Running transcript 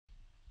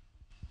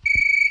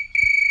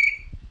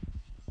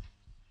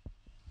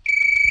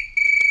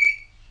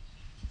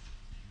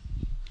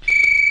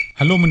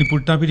Hello Manipur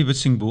tabiriba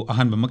singbu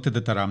ahanba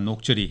maktada taram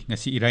nokchari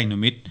ngasi irai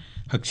numit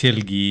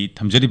hakselgi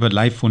thamjariba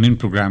live phone in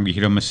program gi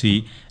hiramasi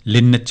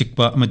linna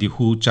chikpa amadi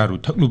hu charu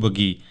thakluba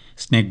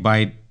snake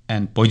bite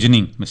and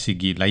poisoning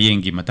masigi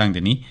layengi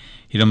matangdani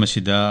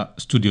hiramasi da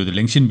studio de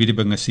lengshin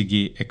biriba ngasi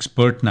gi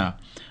expert na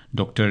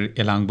Dr.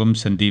 Elangbam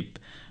Shandeep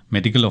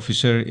Medical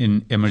Officer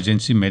in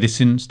Emergency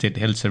Medicine State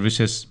Health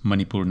Services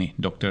Manipur ni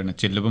Dr. na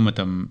chellaba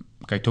matam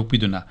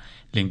kaithokpiduna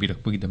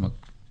lengbirakpagi damak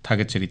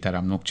thagatchari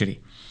taram nokchari.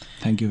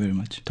 Thank you very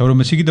much. Tawra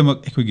masigi damak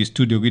ekhogi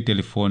studio gi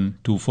telephone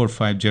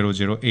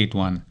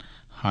 2450081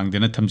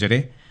 hangdena thamjare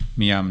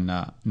miyam na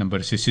number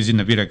se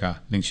sizinabiraga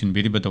lengshin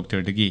biriba doctor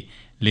dagi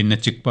linna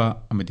chikpa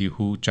amadi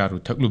hu charu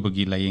thakluba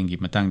layengi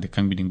matangde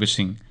khangbiding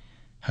besing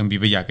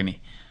hangbiba yagani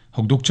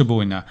hogdokchabo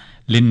oina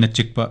linna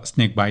chikpa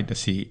snake bite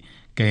asi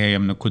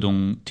kayamna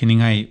khudong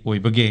thiningai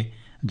oibage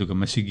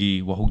aduga masigi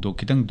wahugdo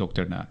kitang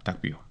doctor na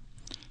takpiyo.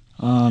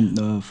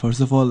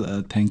 First of all,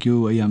 thank you.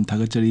 I am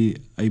Thagachari.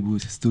 I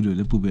was studio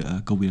le pube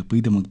kawira pui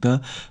damakta.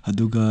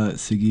 Aduga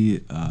sigi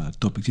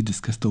topic chi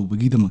discuss to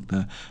bagi damakta.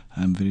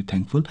 I am very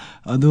thankful.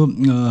 Ado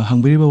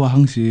hangberi ba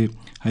wahang si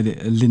haide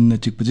lin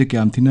chikpaje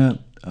kyam thina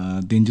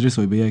dangerous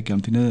oi baya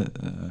kyam thina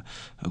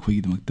khoi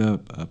gi damakta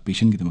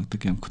patient gi damakta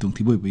kyam khudong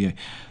thi boi baya.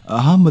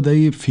 Aham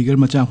badai figure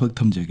macha khak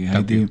thamjage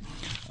haide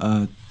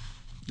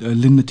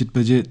lin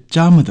chikpaje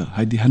chamada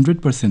haide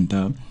 100%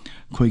 da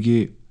khoi gi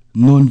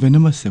non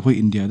venomous hoi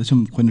India da sum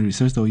khoi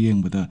research to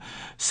yeng bada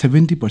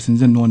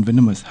 70% non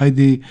venomous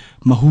haide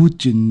mahu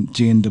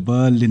chain da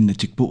ba lin na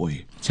chikpo oi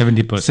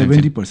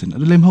 70%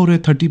 adu lem hore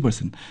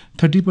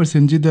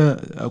 30% ji da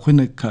khoi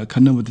na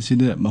khanna bada si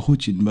da mahu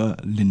chin ba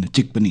lin na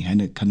chikpani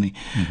haina khanai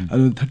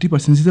adu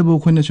 30% ji da bo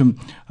khoi na sum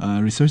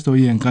research to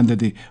yeng kan da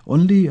de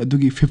only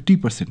adugi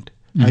 50%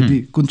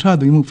 haide kuntra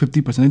da mu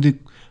 50% adi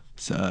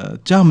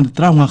cham da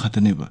trauma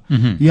khatane ba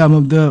yam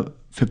of the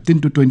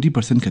 15 to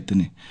 20%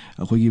 khatane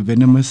akhoi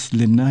venomous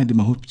linna hadi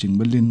mahu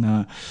chingba linna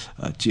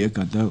chi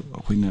akada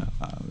akhoina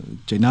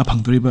chaina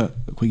phangtoriba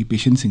akhoi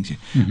patient singse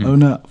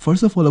aruna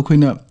first of all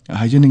akhoina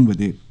hygienic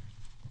bade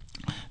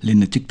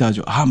linna chikta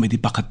jo ha medi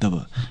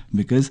pakhattaba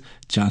because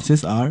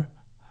chances are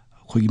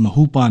akhoi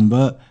mahu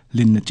panba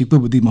linna chikpa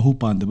budi mahu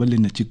pandaba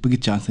linna chikpa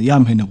gi chance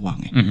yam hena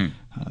wange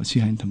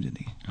si hain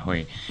thamjani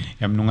hoi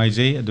yam nungai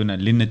jai aduna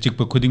linna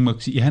chikpa khuding mak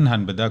si ihan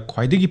hanbada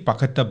khwaidagi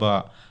pakhattaba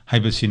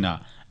haibasina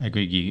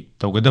aikoigi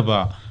tawgadaba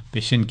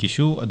patient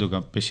kishu aduga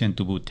patient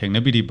tubu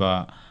thengnabiriba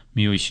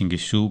miyoi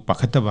singishu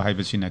pakhataba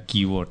haibasina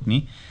keyword ni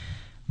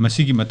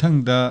masigi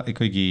mathangda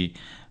aikoigi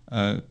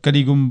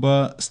karigumba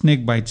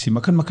snake bite si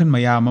makhan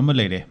mayam ama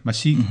leire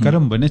masi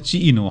karambana chi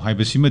ino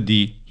haibasimadi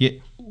ye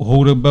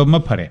horaba ma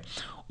phare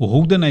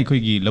uhogdana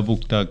aikoigi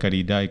labukta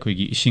karida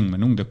aikoigi ising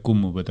manungda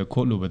kumubada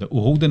kholubada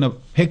uhogdana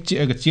hek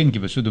chi aga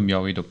chengibasu dum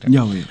yawi doctor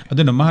yawi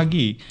aduna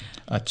magi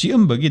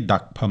chiambagi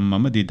dak pham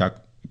amadi dak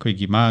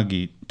aikoigi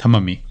magi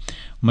thamami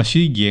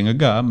masi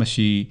yengaga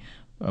masi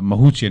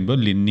mahu chenba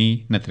linni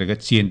natraga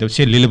chenda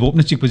se lilabop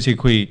na chikpa se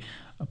khoi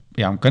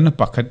yam kana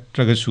pakhat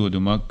traga su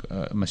duma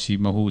masi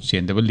mahu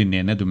chenda ba linne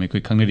na duma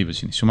khoi khangnari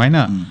basini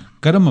sumaina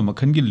karama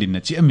makhan gi linna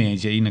chi ame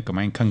je ina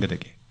kamai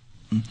khanggadage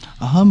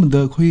aham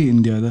da khoi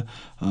India da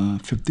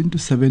 15 to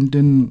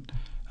 17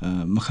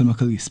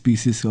 makhal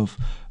species of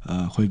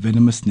khoi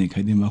venomous snake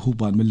haide mahu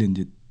pan ma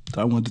linje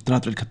trauma to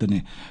trat khatane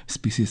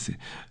species se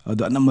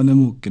adu anamana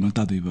mu keno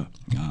ta doiba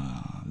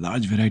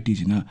large varieties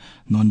na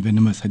non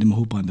venomous haide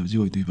mahu pan da ji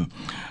oi doiba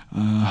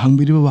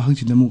hangbiri ba hang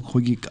china mu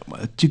khogi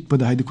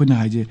chikpa da haide khona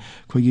haije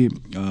khogi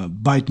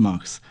bite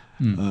marks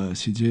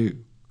si je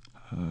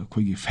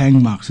khogi fang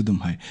marks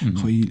dum hai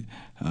khoi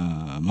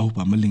mahu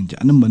pa maling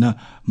ja anamana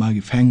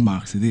magi fang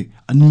marks de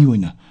ani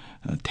oina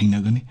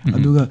thengnagani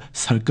aduga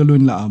circle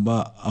oin la aba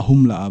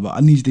ahum la aba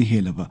ani de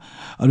helaba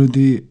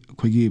arudi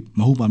khogi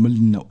mahu pa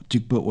malin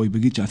chikpa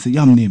oibagi chance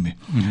yam neme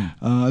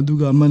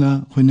aduga amana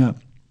khoina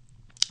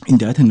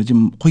India thangna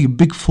jim khogi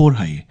big four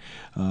hai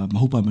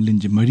mahu pa malin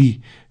je mari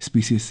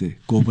species se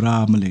cobra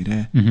malere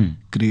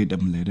crate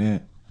malere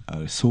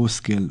so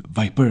scale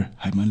viper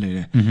hai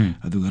malere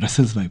aduga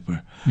russell's viper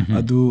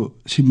adu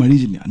si mari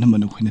jin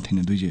anamana khoina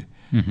thangna doje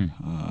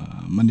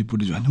Manipur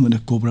jo anamana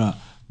cobra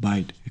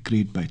bite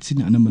crate bite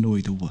sin anamana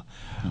oidoba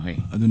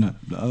aduna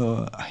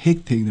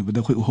hek thengna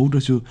bada khoi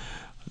hodra su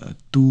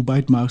two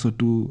bite marks or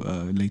two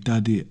later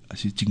de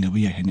asi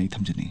chingnaba ya henai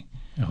thamjani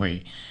hoi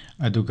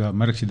aduga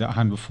maraksida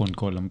ahanba phone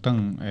call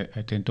amtang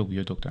attend to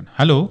biyo doctor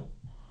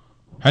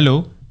hello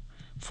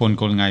phone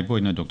call ngai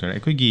boina doctor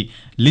aikoigi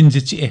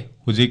linje chi e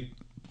hujik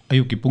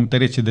ayuki pung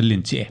 3 chida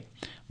lin chi e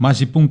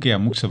masi pung ke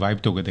amuk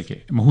survive to gadake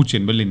mahu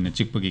chenba lin na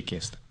chikpagi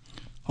case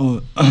oh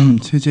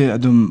seje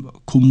adum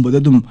khumbada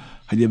dum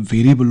hadi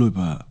variable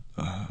ba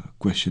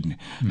question ne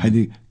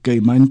hadi kai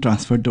mind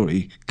transfer to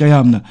e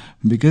kayamna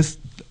because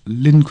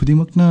lin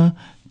khudimakna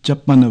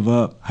chapmanava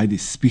hadi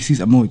species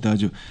amoita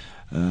jo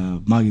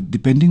magi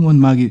depending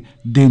on magi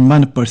den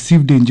man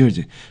perceived danger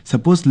je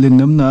suppose lin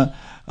namna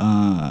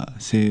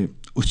se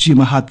uchi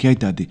ma hat kai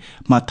ta de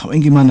ma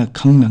thawengi mana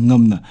khangna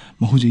ngamna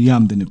mahuje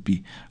yam de na pi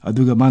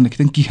aduga mana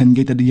kitang ki han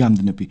ge ta de yam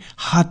de na pi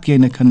hat kai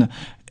na khana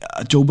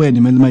achouba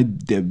animal mai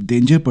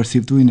danger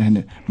perceive tu in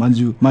hane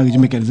manju magi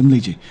mechanism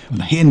leje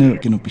na hen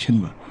keno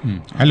pishan ba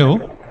hello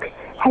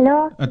hello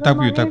tap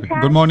you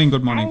good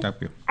morning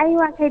tap you ai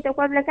wa khai to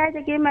ko la kai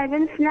de mai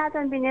ben sna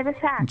ton bi ne ba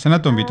sa sana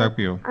tombi tap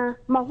you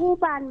mahu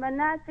ban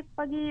mana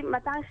chikpagi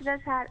matang sida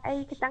sar ai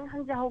kitang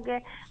hangja hoge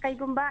kai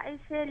gumba ai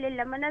se le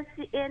lamana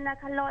si ena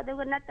khalo de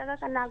na taga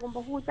kana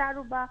gumba hu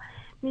charu ba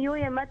miyo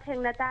ema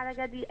thengna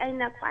taraga di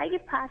aina kwai gi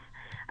fast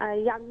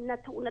yamna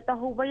thuna ta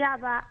hoba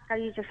yaba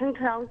kari chasang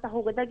thraung ta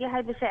hoga dagi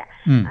haibase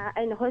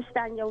aina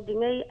hospital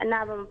yaudingai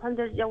anaba mafam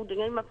da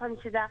yaudingai mafam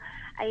sida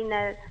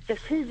aina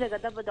chaksil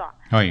jaga da bodo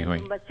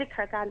hoi ba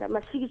chikha kanda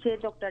masigi se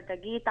doctor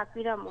dagi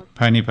takpira mo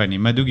fani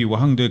madugi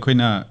wahang do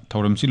khoina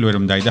thoram si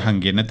loiram dai da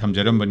hange na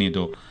thamjaram bani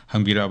do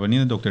hangbira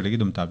bani doctor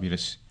dagi dum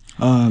tabiras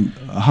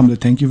hamda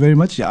thank you very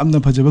much amna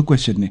phajaba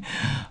question ne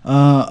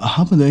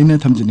hamda ina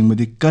thamjani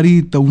madi kari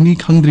tawni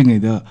khangdringai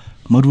da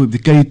maru bi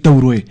kari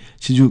tawroi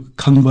siju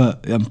khangba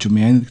yam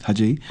chumen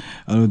thajai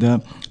aroda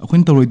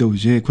akhon tawroi da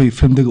je khoi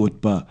film da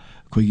utpa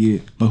khoi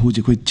mahu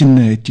je khoi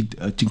chinna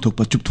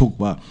chingthokpa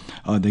chupthokpa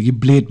adagi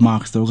blade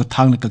marks da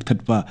thangna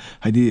kakthatpa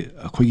hadi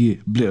khoi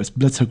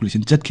blood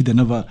circulation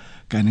chatkidana ba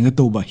kainanga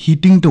toba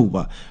heating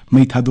toba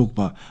mai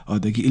thadokpa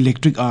adagi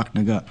electric arc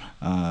naga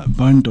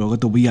burn toga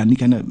toba yani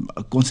kana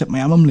concept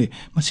mayamam le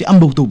masi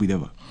ambok tobi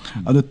daba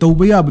ado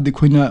toba ya budi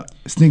khoina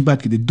snake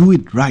bite ki do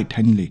it right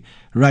hanle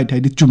right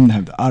hadi chumna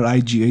have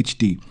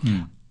RIGHT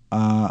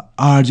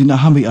arjina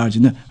hambi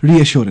arjina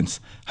reassurance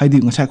hadi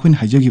ngasa khoin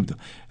hajagibdo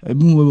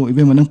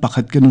ibe manang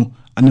pakhat kanu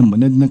anam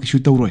manadna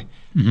kishu tawroi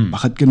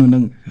pakhat kanu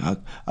nang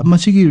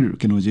masigi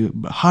kanu je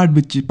heart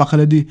beat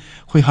pakhaladi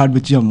khoi heart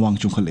beat jam wang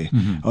chungkhale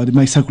adi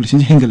mai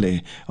circulation hengale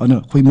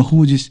ana khoi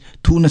mahu ji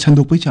thuna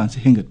chandok pai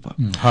chance hengat pa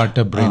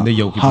heart brain da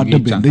yogi heart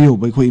brain da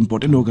yobai khoi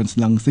important organs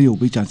lungs da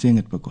yobai chance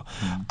hengat pa ko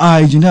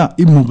jina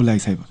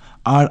immobilize hai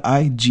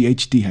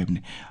RIGHT haibne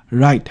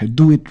right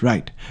do it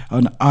right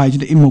and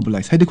jina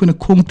immobilize hadi khona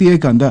khong tie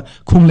kanda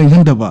khong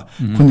lenghan da ba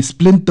khona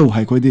splint to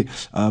hai khoi de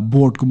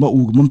board kuma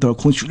u gum tar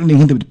khong shul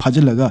lenghan da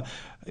phajalaga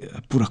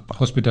purak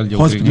hospital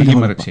yogi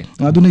marakse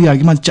aduna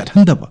yagi man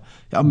chathan da ba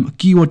yam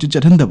keyword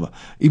chathan da ba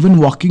even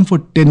walking for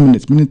 10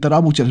 minutes minute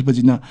tarabu chat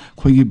bajina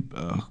khoi gi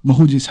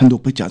mahuji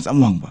sandok pe chance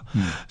amwang ba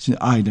sin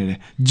ai dare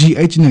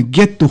GH na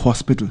get to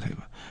hospital hai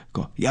ba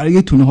ko yari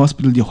ge thuna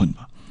hospital je hon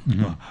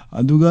ba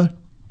aduga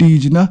T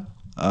jina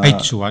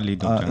H-wali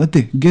doctor.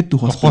 Ate get to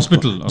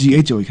hospital.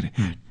 GH oikre.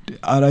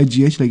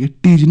 RIGH like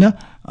T jina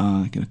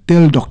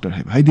tell doctor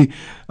hai. Haidi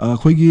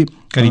khoi gi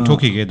kari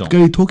thoki ge do.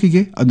 Kari thoki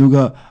ge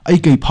aduga ai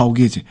kai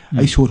phauge je.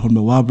 Ai shor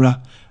honba wabra,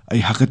 ai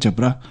hakat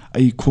chapra,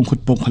 ai khong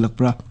khut pom khalak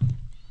pra.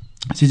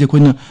 Sije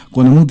khoina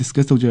konamung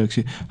discuss to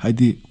jaxe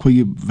haidi khoi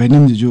gi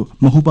venom je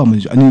mahupa ma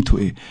je ani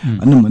thoe.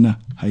 Anamana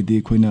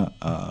haidi khoina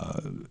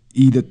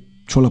ida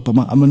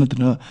cholapama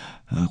amanatna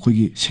khoi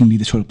gi singli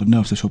de cholapa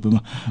nerve sa shopama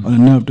ana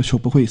nerve to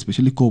shopa khoi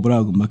especially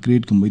cobra gumba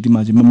create gumba idi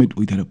maji mamit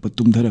uidharak pa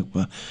tumdharak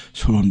pa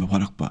soron ba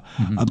farak pa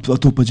ab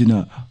atopa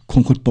jina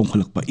khongkhot pom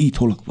khalak pa I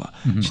tholak pa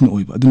sin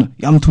oiba aduna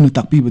yam thuna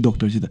takpi ba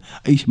doctor jida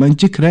ai man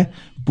chikre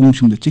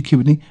pungsum da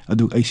chikhibani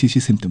adu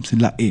ICC symptoms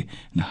la e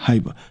na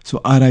haiba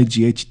so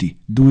RIGHT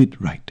do it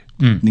right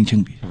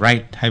ningchang bi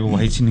right haiba wa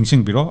hi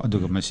ningchang biro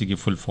aduga masigi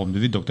full form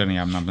du doctor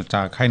ne yam nam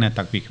cha khaina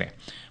takpi kre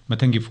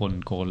mathangi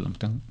phone call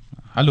amtang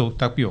hello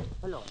takpio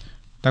hello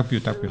takpio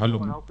hello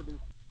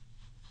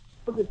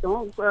okay to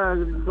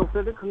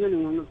doctor de khang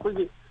ni ko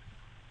ji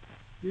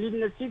lin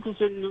na chi ki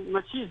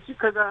machi chi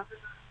kaga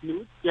ni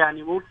ya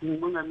ni mo king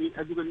mo ngami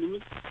aduga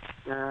ni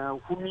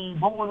humi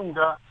bongong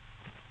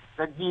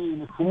da ji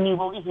humi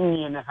bo gi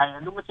ni na hai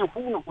adu ma chi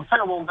hu no ku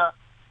sala bo ga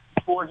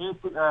ko ji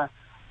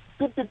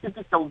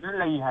pit tau de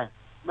lai hai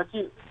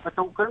machi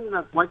patau kan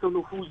na mai to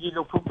no hu ji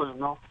lo thuk ko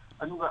no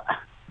aduga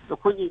to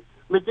ko ji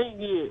me dai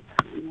gi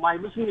mai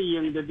mi sin ni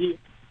yeng da di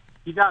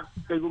hidak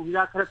kaigum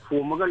hidak khara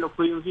thomaga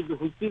lokoi usi du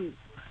hutin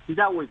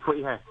hidak oi khoi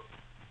hai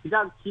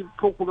hidak chi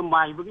thokku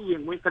mai ba gi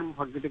yeng moi kan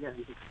phag de ga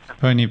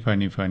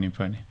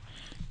funny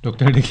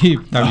doctor de ki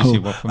tabisi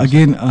wa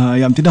again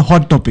yam tina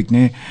hot topic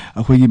ne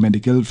akhoi gi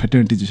medical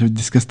fraternity je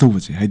discuss to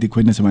bche haidi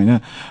khoina samaina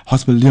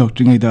hospital de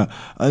tringai da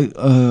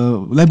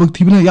laibak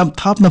thibina yam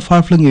thapna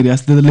far flung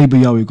areas de leiba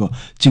yawi ko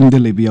ching de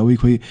leiba yawi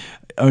khoi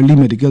early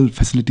medical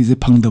facilities e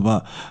phangdaba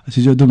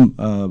sijo dum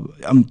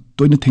am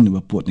toina thingna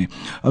ba pot ne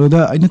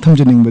aloda aina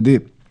thamjaning bade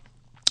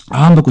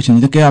ahamba question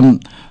da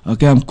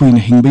kayam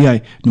kuina hingba yai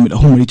numit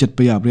ahum mari chat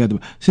pa ya bra da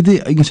sidi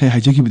ai ngai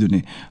haijaki bidu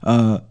ne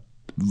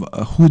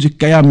hu ji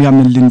kayam yam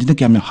lin jina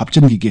kayam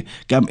hapchen gi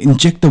kayam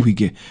inject to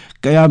gi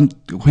kayam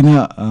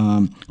khoina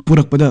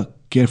purak pada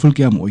careful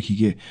kayam oi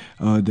gi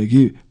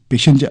dagi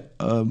patient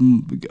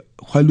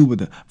khwalu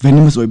bada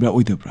venomous oibra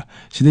oidabra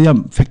sida yam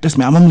factors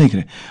me amam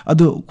lekre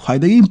adu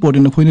khwaida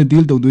important khoina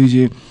deal to doi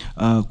je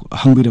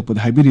hangbira pod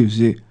haibiri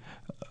je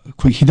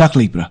khoi hidak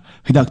leibra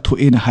hidak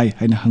thoe na hai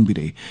haina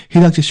hangbire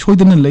hidak je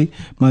soidana lei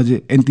ma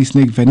je anti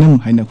snake venom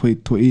haina khoi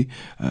thoi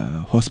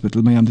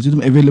hospital mayam de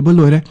jum available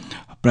lore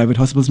private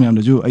hospitals ma'am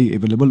जो आई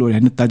available और है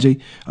ना ताजे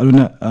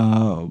अरुना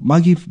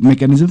मागी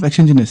mechanism of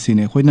action जिन्हें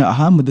सीने कोई ना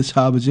आहा मदद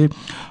साब जे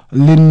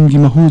लिन की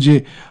महूजे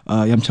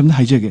यम समझ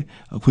हाई जगह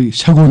कोई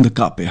शगुन द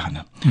कापे है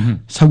ना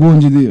शगुन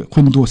जिदे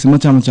कोई दो से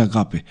मचा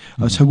कापे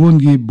शगुन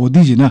की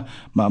body जिना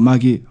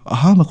मागी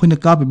आहा म कोई ना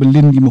कापे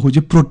लिन की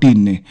महूजे protein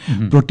ने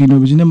protein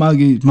में जिना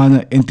मागी माना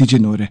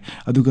antigen और है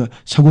अदुगा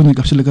शगुन की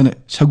कप्सल लगने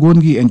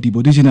शगुन की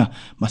antibody जिना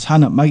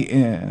मसाना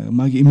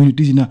मागी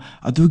immunity Jinnah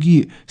अदुगी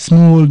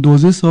small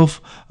doses of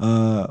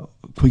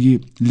कोई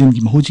लिंग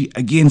की महूजी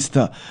against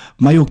the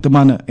मायोग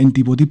तमाना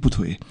antibody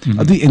पुथोए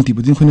अदुई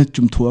antibody कोई ना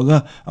चुमथुआगा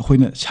कोई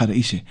ना छारा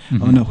इसे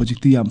और ना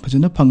होजिक्ती याम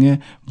फजना फंगे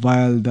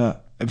while the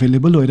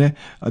available हो रहे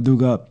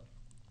अदुगा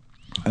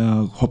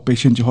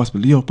patient जो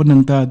hospital ये open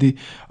नंगता आदि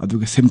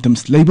अदुगा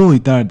symptoms label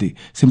होता आदि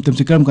symptoms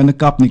से कर्म करना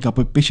काप नहीं काप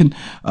patient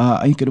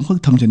आई करूँ खुद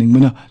थम जनिंग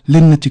मना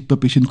लिंग न चिक पर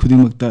patient खुदी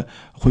मगता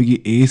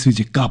कोई AS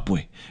विजे काप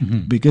हुए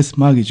because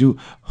मागी जो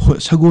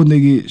शगों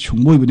नेगी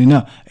शुंबोई बने ना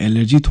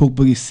allergy थोक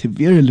बगी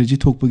severe allergy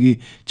थोक बगी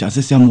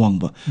chances याम वांग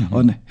बा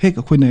और ना है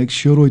कोई ना एक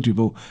steroid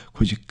रिबो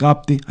कोई जे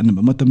काप ते अन्य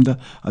बमतम दा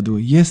अदु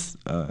yes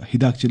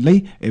हिदाक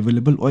चिल्लाई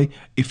available ओय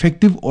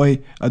effective ओय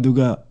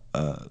अदुगा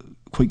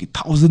कोई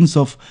thousands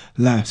of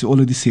lives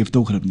already saved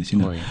तो खराब नहीं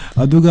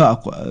सिना अदुगा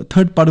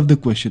third part of the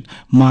question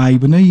माई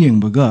बना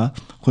येंग बगा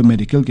कोई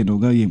medical के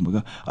नोगा येंग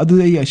बगा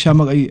अदुगा ये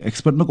शामक आई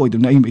expert ना कोई तो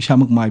ना ये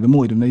शामक माई बमा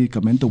कोई तो ना ये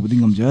comment तो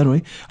बुदिंग हम जा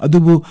रहे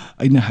अदुबो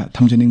आई ना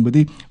थमजनिंग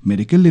बदी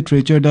medical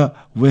literature दा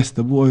west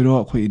दबो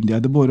ओइरो कोई इंडिया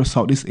दबो ओइरो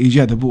south east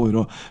asia दबो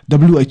ओइरो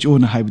WHO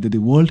ना हाई बदी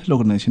world health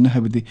organization ना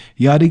हाई बदी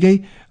यारी गई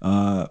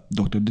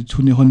डॉक्टर द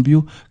छुने होन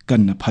बियो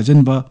कन्न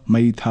फजन बा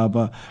मई था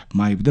बा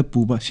माई बदा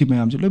पूबा सी मैं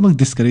आमजे लोग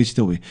discourage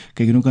तो हुए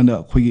कहीं का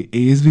कोई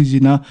ASV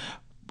जिना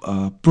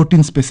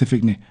प्रोटीन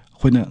स्पेसिफिक ने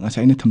कोई ना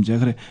ऐसा इन्हें थम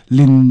जाकर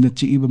लिन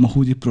चीब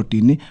महूजे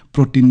प्रोटीन ने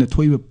प्रोटीन न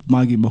थोड़ी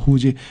मागी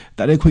महूजे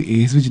तारे कोई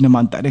ASV जिना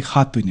मान तारे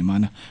खात तो नहीं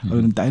माना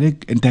और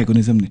डायरेक्ट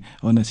एंटागोनिज्म ने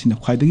और ना सिना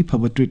ख्वाइद की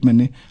फबर ट्रीटमेंट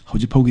ने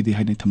होजे फोगी दी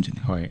है नहीं थम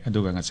जने होय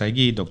अदुगा ngасai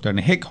gi doctor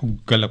ne hek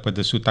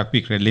galakpada su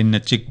takpi kre lin na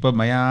chikpa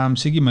mayam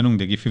sigi manung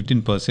degi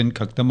 15%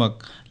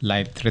 khaktamak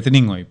life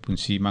threatening oi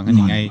punsi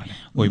manghaningai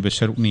oi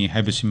besarukni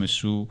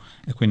haibasimasu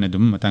ekoina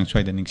dum matang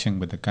swaida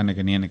ningsang bada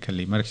kanagani na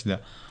khali maraksida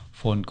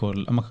phone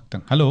call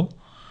amakhang hello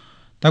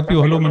takpi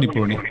hello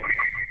Manipur ni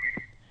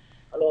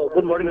hello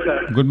good morning sir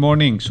good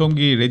morning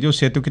somgi radio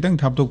set to kitang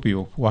thap tok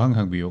piyo wahang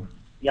hang biyo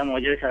yang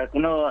oje sir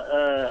kuno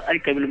ai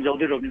kabilum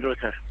jawdi robindro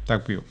sir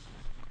takpi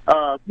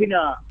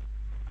kina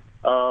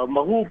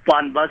mahu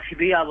pan ba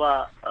sibiya ba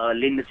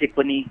lin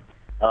sikpani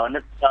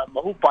na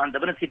mahu pan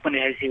da bana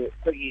sikpani hai se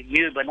koi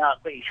mi bana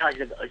koi isha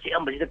ji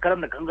am ji karam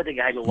na khanga de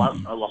hai ba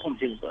wa hom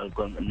se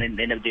ne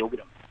ne de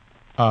ogiram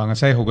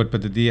ngasai hogat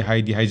padadi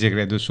haidi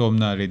haijegre do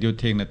somna radio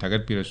thengna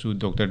thagat pirasu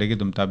doctor dege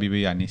dum tabibe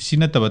yani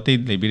sina tabate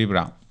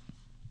lebiribra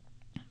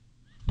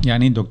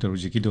yani doctor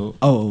ujiki do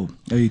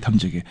ai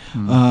thamjege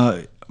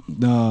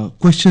the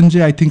question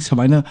je I think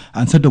samaina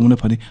answer dongna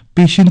phani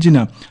patient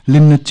jina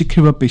limna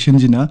chikhriba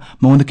patient jina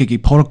mauna ke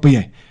phorok pa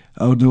yai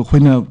और दो कोई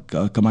ना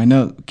कमाइना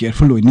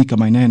careful होई नहीं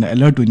कमाइना है ना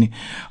alert होई नहीं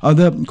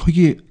अदर कोई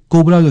की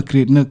कोबरा का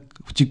क्रिएट ना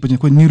चिक पजन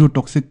कोई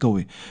न्यूरोटॉक्सिक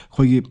कवे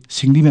कोई की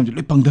सिंगदी में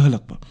जो पंगदा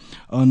हलकपा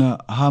और ना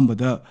हाम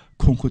बदा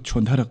खों को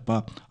छोंधा रखपा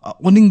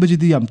ओनिंग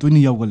बजिदी याम तो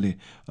नहीं यावगले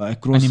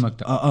across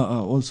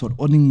also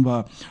ओनिंग बा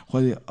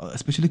कोई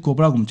especially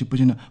कोबरा गुम चिक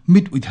पजन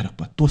मिट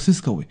उधरपा तोसिस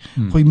कवे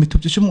कोई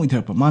मिथुप चशम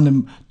उधरपा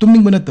मान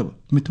तुमनिंग बनतब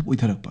मिथुप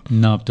उधरपा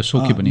नाप तो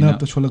शोकी बनी नाप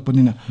तो शोलक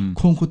बनी ना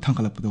खों को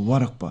थांगलपदा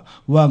वारकपा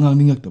वांगांग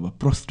निंगतबा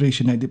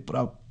prostration है दे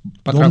पूरा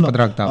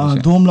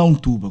दोम लाउंग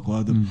टू बको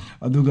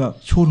अदुगा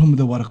छोर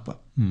हमदा वारकपा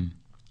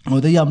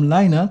और याम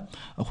लाइना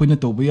अखोइना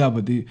तोबा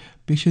याबदी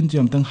पेशेंट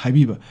जम तंग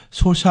हाइबीबा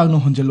सोर सांगनो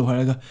हंजलो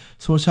हारगा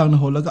सोर सांगनो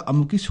होलगा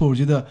अमुकी सोर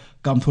जिदा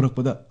काम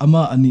थोरकपदा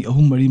अमा अनि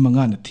अहुम मरी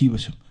मंगा न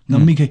थीबसु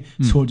नम्मी खे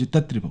सोर जि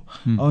तत्रिबो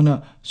औना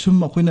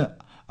सुम अखोइना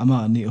अमा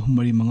अनि अहुम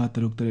मरी मंगा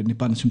तरुक तरे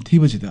निपान सुम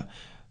थीबजिदा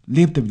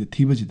लेपतबिदा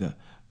थीबजिदा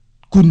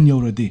कुन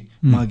यौरदे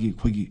मागी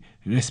खोगी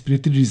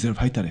रेस्पिरेटरी रिजर्व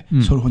हाइतारे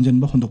सोर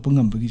होंजनबा होंदोक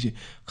पंगम जे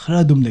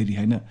खरा दुम लेरी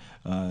हाइना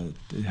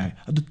हाय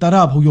अदु तरा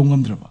भौ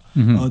योंगमद्रबा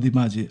अदि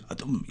माजे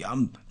अदुम याम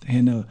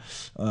हेना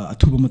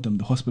अथुब मतम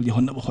द हॉस्पिटल ये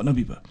होना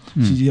बिबा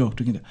सिजी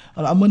डॉक्टर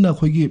अल अमना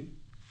खोगी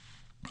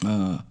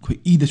खोई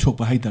ई द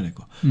सोप हाइतारे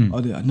को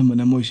अदि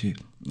अनमना मोइसे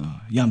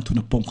याम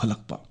थुना pome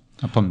खलकपा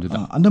apamduda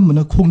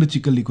anamana khong da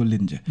chikali ko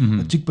linje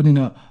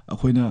chikpanina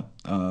akoina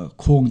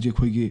khong je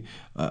khoigi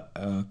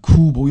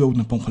khu bo yo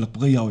na pongkhalak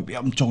pa yaw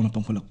yam chong na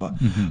pongkhalak pa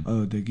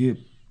degi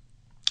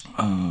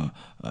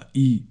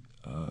I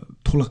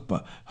tholak pa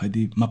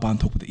hadi mapan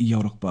thok pa I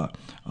yawrak pa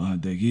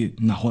degi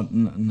nahon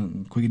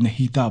khoigi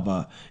nahita ba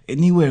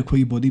anywhere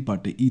khoigi body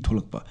part I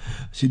tholak pa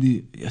sidi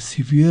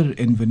severe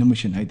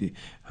envenomation hadi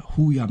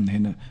hu yam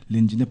na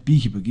linjina pi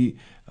hibagi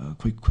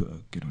khoi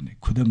kerone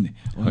khudam ne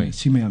और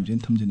सी में हम जन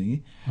थम जनेगी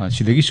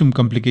सिदगी सुम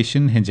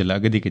complication हेंजला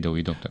गदि के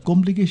दोई doctor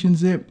complication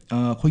से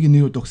खोई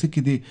neurotoxic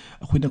के दे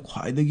खोइना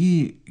ख्वाइदगी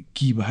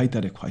की बहाई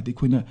तारे ख्वाइदे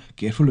खोइना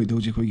केयरफुल होई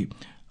दोजे खोई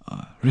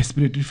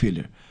respiratory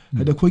failure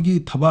hada khogi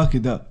thaba ki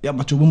da ya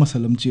machuba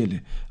masalam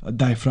chele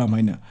diaphragm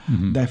haina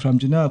diaphragm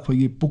jina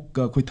khogi puk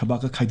ka khoi thaba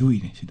ka khaidui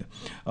ne sida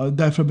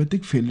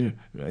diaphragmatic failure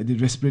the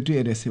respiratory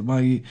area se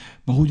mai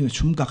mahu jina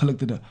chum ka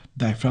khalak da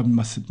diaphragm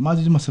ma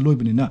ji masaloi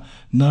bani na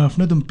nerve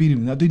na dum piri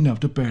na dui nerve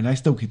to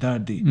paralyze tau khitar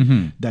di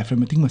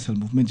diaphragmatic muscle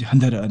movement ji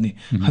handara ani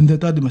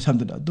handata di masam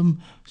da dum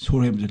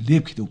sorem je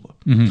lep khido ba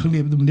khale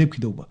dum lep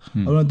khido ba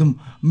aur dum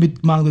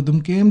mit mang da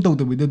dum kem tau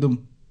da bi da dum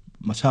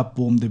masa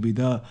pom da bi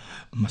da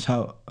masa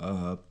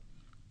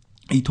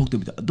I talked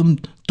about them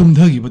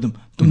tumdagi badum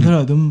tumdara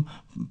dum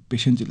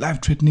patient life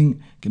threatening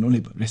can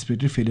only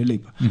respiratory failure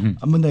labor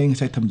amanda ing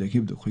sai thamja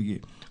ki do khogi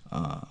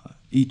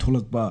I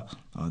tholak ba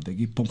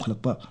dagi pom khalak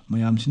ba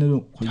mayam sina do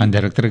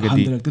handarak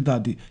ta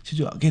di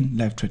sijo again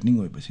life threatening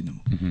oi ba sina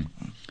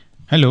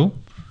hello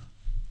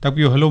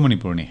tapio hello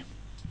manipur ni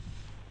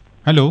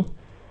hello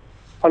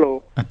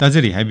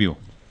tajari habio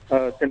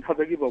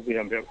senthadagi ba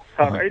buyam be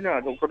sar aina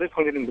doctor de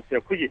khangin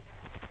bu khogi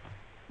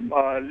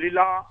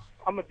lila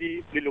amadi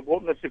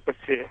lilobob na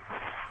sipase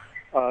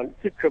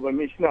sikhaba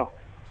mishna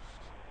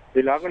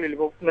ilaga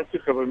lilobob na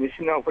sikhaba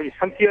mishna koi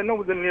santia na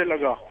udan ne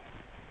laga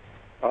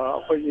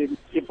koi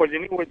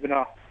ipojini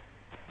wedna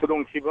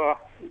tudong siba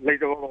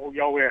leidawa ho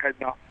yawe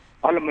hadna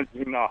alaman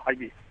jina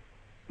habi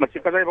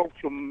masikadai ba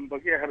chum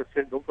bagi har se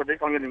doctor de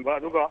kangin ba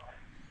aduga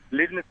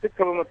lidna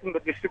sikhaba matun da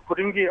district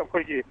kuringi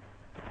koi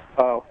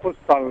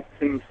hospital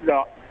singla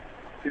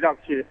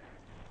sidakchi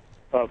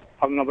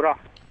pangnabra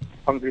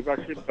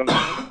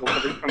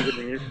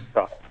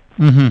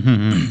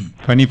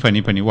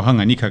Funny wahang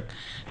ani khak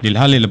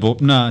dilhale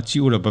labopna chi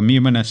uraba mi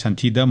mana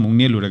santida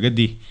mungne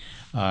luragadi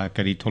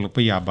kari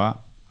tholakpa yaba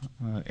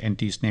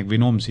anti snake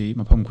venom si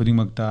mafam khuding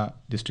makta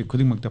district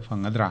khuding makta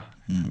fangadra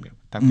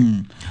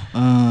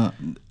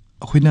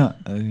akhina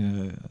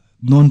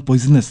non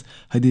poisonous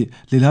hadi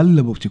lilhal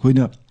labop chi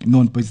khoina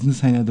non poisonous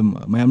haina dum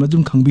mayam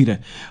dum khangbi ra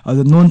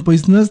non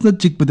poisonous na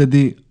chikpada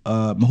de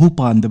mahu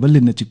pan da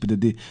balin na chikpada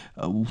de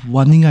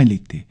warning ai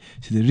lekte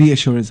sida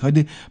reassurance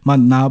hadi ma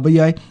na ba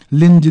yai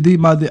lin jidi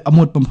ma de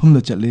amot pampham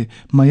la chatle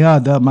maya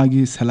da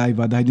magi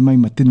saliva da hadi mai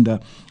matin da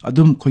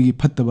adum khoi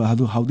phattaba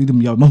hadu haudi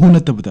dum yaw mahu na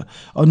tabda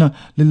ona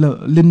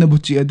lin na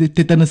buchi ade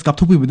tetanus kap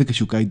thupi bede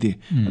kashu kai de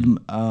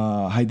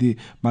hadi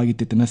magi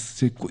tetanus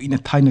se koina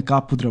thaina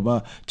ka pudraba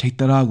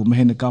chaitara gu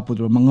mehena ka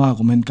pudra manga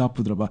gu men ka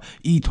pudraba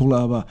I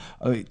thola ba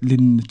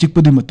lin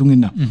chikpadi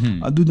matungina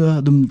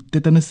aduda dum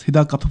tetanus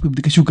hida ka thupi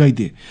bede kashu kai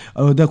de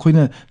da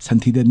khoina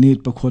santhi da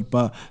net pa khot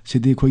pa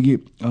sidi khoigi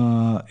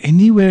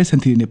anywhere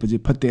santhi ne pa je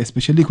phatte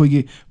especially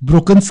khoigi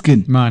broken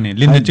skin mane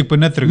lin chik pa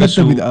natraga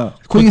su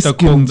khoigi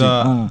skin da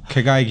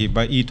khegai gi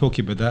ba I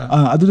thoki bada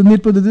adu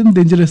net pa da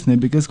dangerous ne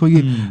because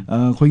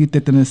khoigi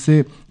tetanus se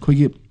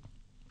khoigi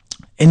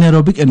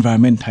anaerobic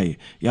environment hai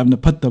yamna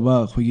phattaba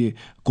khoigi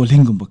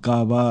kolhingum ka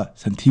ba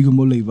santhi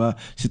gum leiba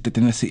si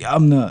tetanus se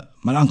yamna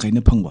marang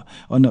kaina phangwa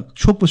ona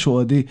shop so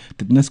ade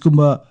tetanus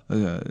kumba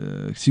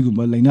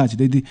sigumba laina ji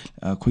dei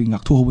khoi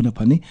ngak tho hobuna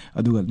phani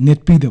aduga net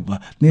pi da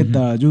ba net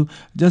ta ju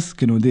just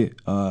keno de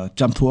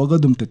chamtho aga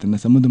dum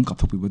tetanus amudum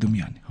kaptho pi bodum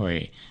yani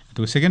hoi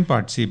to second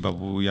part si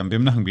babu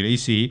yambem na hangbira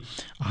isi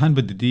ahan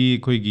badidi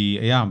khoi gi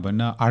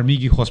ayambana army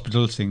gi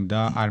hospital sing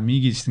da army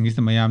gi singis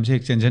mayam se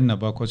extension na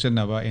ba question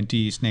na ba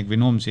anti snake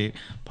venom se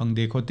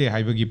phangde khote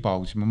haiba gi pau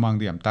si mamang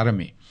de yam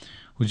tarame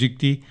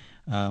hujikti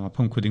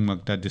mafam khuding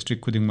makta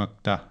district khuding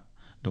makta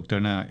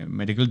doctor na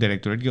medical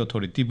directorate gi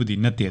authority budi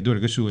nate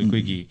adurga su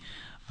koi gi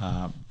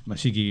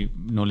masigi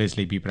knowledge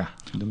lei bibra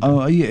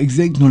ai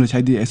exact knowledge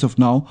hadi as of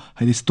now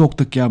hadi stock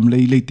ta kyam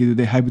lei leite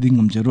de hybriding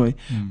ngam jaroi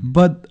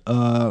but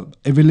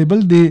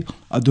available de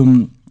adum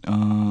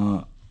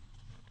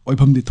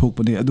oipham di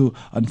thokpane adu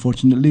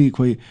unfortunately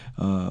khoi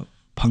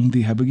phangdi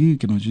habagi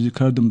keno ji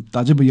khar dum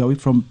tajaba yawi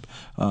from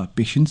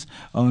patients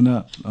ona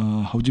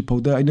hauji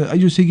powda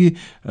ayu sigi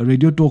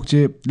radio talk che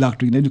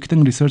laktri ne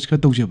kitang research kha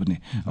tawje bane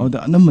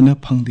oda anamana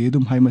phangde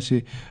dum hai mase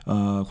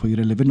khoi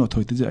relevant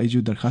authority je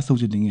ayu darkhas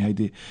tawje ningi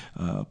haide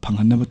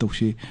phanghanna ba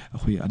tawse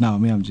khoi ana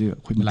mayam je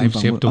khoi life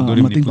save to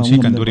dori ni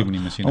kunsi kan dori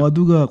ni masina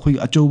aduga khoi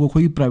achoba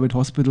khoi private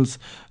hospitals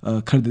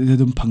khar de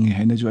dum phangi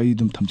haina jo ai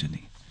dum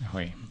thamjani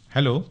hoi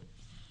hello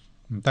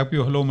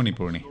tapio hello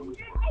manipur ni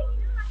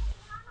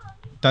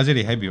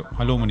tajari habio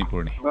hello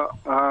manipur ni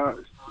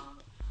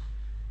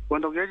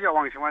when the ya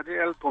wang sima de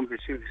el tombi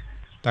si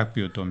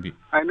tapio tombi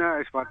aina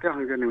expert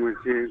hang ni mun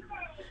si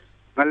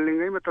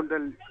ngalingai matam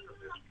da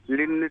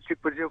lin chik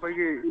pa je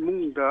khoi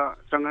imung da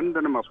changan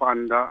da ma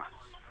pan da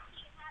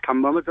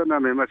thamba ma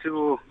chana me ma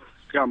sibu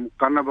kyam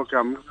kana ba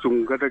kyam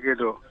chungga da ge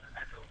do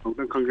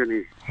ong khang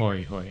ni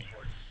hoi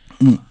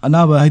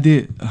anaba haide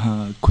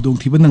khudong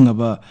thiba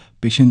nangaba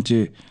patient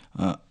che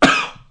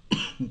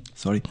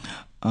sorry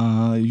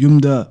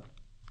yumda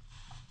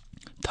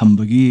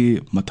thambagi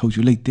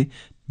mathauju leite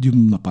yum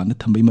mapana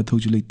thambai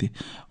mathauju leite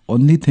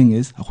only thing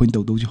is akhoin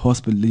tawdoji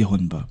hospital le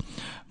honba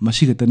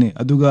mashi gatane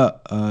aduga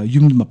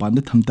yum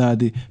mapana thamta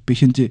de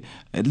patient che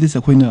at least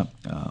akhoina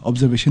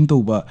observation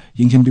tawba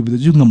yingchen bi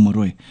ju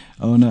ngammaroi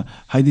ona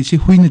haidi se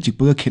huina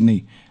chikpaga khenei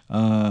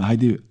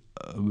haidi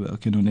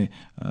keno ne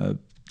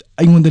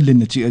ꯑꯩꯉꯣꯟꯗ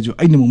ꯂꯤꯟꯅ ꯆꯤꯛꯑꯁꯨ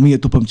ꯑꯩꯅ ꯑꯃꯨꯛ ꯃꯤ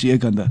ꯑꯇꯣꯞꯄ ꯑꯃ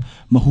ꯆꯤꯛꯑꯀꯥꯟꯗ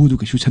ꯃꯍꯨꯗꯨ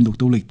ꯀꯩꯁꯨ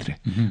ꯁꯟꯗꯣꯛꯇꯧ ꯂꯩꯇ꯭ꯔꯦ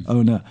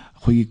ꯑꯗꯨꯅ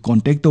ꯑꯩꯈꯣꯏꯒꯤ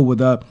contact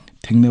ꯇꯧꯕꯗ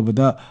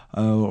ꯊꯦꯡꯅꯕꯗ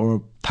ꯑꯣꯔ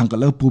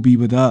ꯊꯥꯡꯀꯠꯂꯒ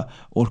ꯄꯨꯕꯤꯕꯗ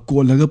ꯑꯣꯔ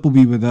ꯀꯣꯜꯂꯒ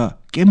ꯄꯨꯕꯤꯕꯗ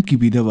ꯀꯩꯝ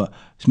ꯀꯤꯕꯤꯗꯕ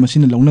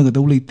ꯃꯁꯤꯅ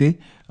ꯂꯧꯅꯒꯗꯧ ꯂꯩꯇꯦ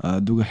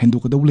ꯑꯗꯨꯒ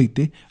ꯍꯦꯟꯗꯣꯛꯀꯗꯧ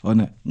ꯂꯩꯇꯦ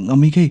ꯑꯗꯨꯅ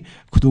ꯉꯝꯃꯤꯈꯩ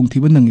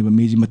ꯈꯨꯗꯣꯡꯊꯤꯕ ꯅꯪꯉꯤꯕ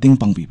ꯃꯤꯁꯤ ꯃꯇꯦꯡ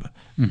ꯄꯥꯡꯕꯤꯕ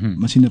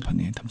ꯃꯁꯤꯅ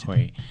ꯐꯅꯤ ꯍꯥꯏꯅ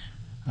ꯊꯝꯖꯩ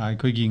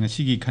ꯑꯩꯈꯣꯏꯒꯤ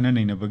ꯉꯁꯤꯒꯤ ꯈꯟꯅ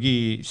ꯅꯩꯅꯕꯒꯤ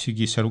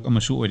ꯁꯤꯒꯤ ꯁꯔꯨꯛ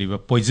ꯑꯃꯁꯨ ꯑꯣꯏꯔꯤꯕ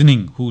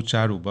ꯄꯣꯏꯖꯅꯤꯡ ꯍꯨ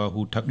ꯆꯥꯔꯨꯕ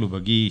ꯍꯨ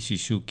ꯊꯛꯂꯨꯕꯒꯤ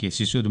ꯁꯤꯁꯨ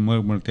ꯀꯦꯁꯁꯤꯁꯨ ꯑꯗꯨꯝ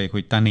ꯃꯔꯛ ꯃꯔꯛꯇ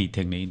ꯑꯩꯈꯣꯏ ꯇꯥꯟꯅꯩ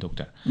ꯊꯦꯡꯅꯩ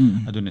ꯗꯣꯛꯇꯔ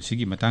ꯑꯗꯨꯅ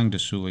ꯁꯤꯒꯤ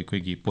ꯃꯇꯥꯡꯗꯁꯨ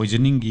ꯑꯩꯈꯣꯏꯒꯤ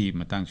ꯄꯣꯏꯖꯅꯤꯡꯒꯤ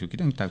ꯃꯇꯥꯡꯁꯨ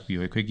ꯈꯤꯇꯪ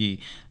ꯇꯥꯛꯄꯤꯌꯨ ꯑꯩꯈꯣꯏꯒꯤ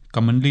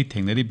ꯀꯃꯟꯂꯤ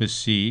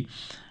ꯊꯦꯡꯅꯔꯤꯕꯁꯤ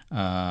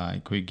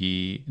ꯑꯩꯈꯣꯏꯒꯤ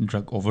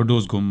ꯗ꯭ꯔꯒ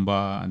ꯑꯣꯚꯔꯗꯣꯁꯒꯨꯝꯕ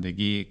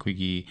ꯑꯗꯒꯤ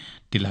ꯑꯩꯈꯣꯏꯒꯤ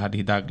ꯇꯤꯜꯍꯥꯠ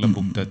ꯍꯤꯗꯥꯛ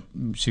ꯂꯧꯕꯨꯛꯇ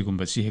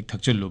ꯁꯤꯒꯨꯝꯕꯁꯤ ꯍꯦꯛ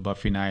ꯊꯛꯆꯜꯂꯨꯕ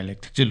ꯐꯤꯅꯥꯏꯜ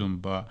ꯍꯦꯛ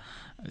ꯊꯛꯆꯜꯂꯨꯕ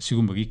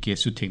ꯁꯤꯒꯨꯝꯕꯒꯤ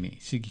ꯀꯦꯁꯁꯨ ꯊꯦꯡꯅꯩ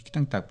ꯁꯤꯒꯤ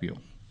ꯈꯤꯇꯪ ꯇꯥꯛꯄꯤꯌꯨ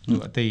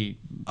ꯑꯇꯩ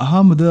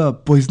ꯑꯍꯥꯟꯕꯗ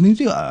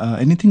ꯄꯣꯏꯖꯅꯤꯡꯁꯤ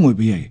ꯑꯦꯅꯤꯊꯤꯡ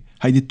ꯑꯣꯏꯕ ꯌꯥꯏ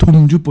ꯍꯥꯏꯗꯤ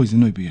ꯊꯨꯝꯁꯨ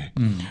ꯄꯣꯏꯖꯟ ꯑꯣꯏꯕ ꯌꯥꯏ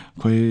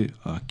ꯑꯩꯈꯣꯏ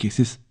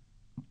ꯀꯦꯁꯦꯁ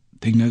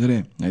ꯊꯦꯡꯅꯈ꯭ꯔꯦ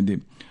ꯍꯥꯏꯗꯤ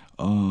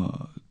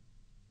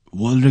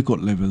ꯋꯥꯔꯜड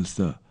ꯔꯦꯀꯣꯔꯗ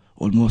ꯂꯦꯚꯦꯜꯁꯇ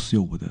ꯑꯣꯜꯃꯣꯁ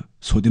ꯌꯧꯕꯗ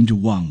ꯁꯣꯗꯤꯌꯝꯁꯨ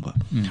ꯋꯥꯡꯕ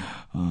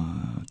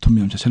ꯊꯨꯝ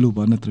ꯌꯥꯝ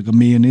ꯆꯥꯁꯤꯜꯂꯨꯕ ꯅꯠꯇ꯭ꯔꯒ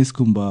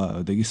ꯃꯦꯌꯣꯅꯦꯁꯀꯨꯝꯕ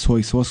ꯑꯗꯒꯤ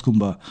ꯁꯣꯏ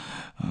ꯁꯣꯁꯀꯨꯝꯕ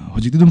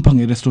ꯍꯧꯖꯤꯛꯇꯤ ꯑꯗꯨꯝ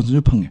ꯐꯪꯉꯦ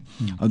ꯔꯦꯁꯇꯨꯔꯦꯟꯇꯁꯨ ꯐꯪꯉꯦ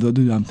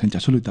ꯑꯗꯨ ꯌꯥꯝ ꯊꯦꯡꯅ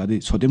ꯆꯥꯁꯤꯜꯂꯨ ꯇꯥꯔꯗꯤ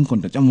ꯁꯣꯗꯤꯌꯝ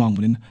ꯀꯣꯟꯇꯦꯟꯠ ꯌꯥꯝ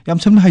ꯋꯥꯡꯕꯅꯤꯅ ꯌꯥꯝ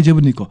ꯁꯝꯅ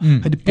ꯍꯥꯏꯖꯕꯅꯤꯀꯣ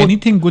ꯍꯥꯏꯗꯤ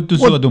ꯑꯦꯅꯤꯊꯤꯡ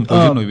ꯒꯨꯗꯇꯨꯁꯨ ꯑꯗꯨꯝ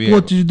ꯄꯣꯏꯖꯟ ꯑꯣꯏꯕ ꯌꯥꯏ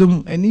ꯄꯣꯠꯁꯤꯁꯨ ꯑꯗꯨꯝ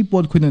ꯑꯦꯅꯤ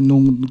ꯄꯣꯠ ꯑꯩꯈꯣꯏꯅ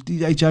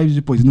ꯅꯨꯡꯇꯤꯖꯥꯏ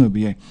ꯆꯥꯏꯕꯁꯨ ꯄꯣꯏꯖꯟ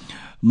ꯑꯣꯏꯕ ꯌꯥꯏ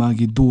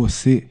ꯃꯥꯒꯤ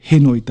ꯗꯣꯁꯁꯦ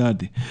ꯍꯦꯟꯅ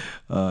ꯑꯣꯏꯇꯥꯔꯗꯤ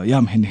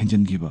ꯌꯥꯝ ꯍꯦꯟꯅ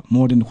ꯍꯦꯟꯖꯤꯟꯈꯤꯕ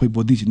ꯃꯣꯔ ꯗꯦꯟ ꯑꯩꯈꯣꯏ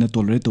ꯕꯣꯗꯤꯁꯤꯅ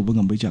ꯇꯣꯂꯔꯦꯠ ꯇꯧꯕ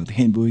ꯉꯝꯕꯒꯤ ꯆꯥꯡꯗ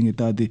ꯍꯦꯟꯕ ꯑꯣꯏꯒ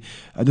ꯇꯥꯔꯗꯤ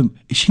ꯑꯗꯨꯝ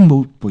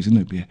ꯏꯁꯤꯡꯐꯧ ꯄꯣꯏꯖꯟ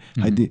ꯑꯣꯏꯕ ꯌꯥꯏ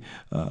ꯍꯥꯏꯗꯤ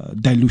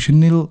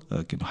ꯗꯥꯏꯂꯨꯁꯅꯦꯜ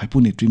ꯀꯩꯅꯣ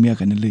ꯍꯥꯏꯄꯣꯅꯦꯇ꯭ꯔꯤꯃꯤꯌꯥ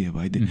ꯀꯥꯏꯅ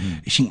ꯂꯩꯌꯦꯕ ꯍꯥꯏꯗꯤ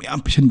ꯏꯁꯤꯡ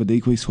ꯃꯌꯥꯝ ꯄꯤꯁꯟꯕꯗ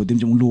ꯑꯩꯈꯣꯏ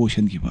ꯁꯣꯗꯤꯌꯝꯁꯦ ꯑꯃꯨꯛ ꯂꯣ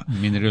ꯑꯣꯏꯁꯟꯈꯤꯕ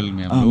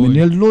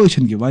ꯃꯤꯅꯔꯦꯜ ꯂꯣ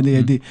ꯑꯣꯏꯁꯟꯈꯤꯕ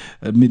ꯍꯥꯏꯗꯤ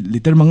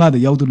ꯂꯤꯇꯔ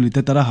 5ꯗ ꯌꯥꯎꯗꯣ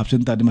ꯂꯤꯇꯔ 10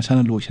 ꯍꯥꯞꯆꯤꯟ ꯇꯥꯔꯗꯤ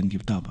ꯃꯁꯥꯅ ꯂꯣ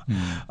ꯑꯣꯏꯁꯟꯈꯤꯕ ꯇꯥꯕ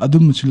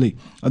ꯑꯗꯨꯝꯕꯁꯨ ꯂꯩ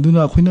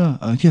ꯑꯗꯨꯅ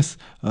ꯑꯩꯈꯣꯏꯅ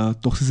ꯌꯦꯁ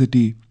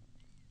ꯇꯣꯛꯁꯤꯁꯤꯇꯤ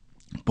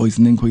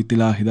ꯄꯣꯏꯖꯅꯤꯡ ꯑꯩꯈꯣꯏ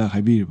ꯇꯤꯜꯍꯥ ꯍꯤꯗꯥꯛ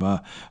ꯍꯥꯏꯕꯤꯔꯤꯕ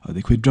ꯑꯗꯩ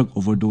ꯑꯩꯈꯣꯏ ꯗ꯭ꯔꯒ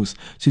ꯑꯣꯚꯔꯗꯣꯁ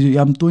ꯁꯤꯁꯨ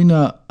ꯌꯥꯝ ꯇꯣꯏꯅ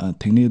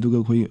ꯊꯦꯡꯅꯩ ꯑꯗꯨꯒ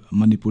ꯑꯩꯈꯣꯏ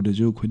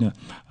ꯃꯅꯤꯄꯨꯔꯗꯁꯨ ꯑꯩꯈꯣꯏꯅ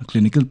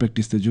ꯀ꯭ꯂꯤꯅꯤꯀꯦꯜ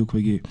ꯄ꯭ꯔꯦꯛꯇꯤꯁꯇꯁꯨ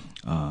ꯑꯩꯈꯣꯏꯒꯤ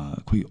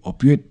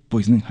ꯑꯣꯄꯤꯌꯣꯏꯗ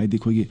ꯄꯣꯏꯖꯅꯤꯡ ꯍꯥꯏꯗꯤ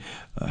ꯑꯩꯈꯣꯏꯒꯤ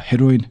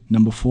ꯍꯦꯔꯣꯏꯟ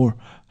ꯅꯝꯕꯔ 4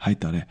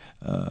 ꯍꯥꯏꯇꯥꯔꯦ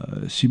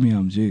ꯁꯤ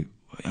ꯃꯌꯥꯝꯁꯦ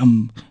ꯌꯥꯝ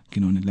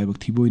ꯀꯩꯅꯣꯅꯦ ꯂꯥꯏꯕꯛ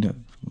ꯊꯤꯕ ꯑꯣꯏꯅ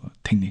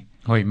ꯊꯦꯡꯅꯩ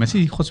ꯍꯣꯏ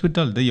ꯃꯁꯤ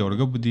ꯍꯣꯁꯄꯤꯇꯥꯜꯗ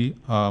ꯌꯧꯔꯒꯕꯨꯗꯤ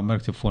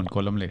ꯃꯔꯛꯇ ꯐꯣꯟ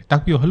ꯀꯣꯜ ꯑꯃ ꯂꯩꯔꯦ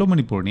ꯇꯥꯛꯄꯤꯌꯨ ꯍꯜꯂꯣ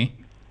ꯃꯅꯤꯄꯨꯔꯅꯤ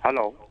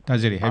ꯍꯜꯂꯣ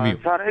ꯇꯥꯖꯔꯤ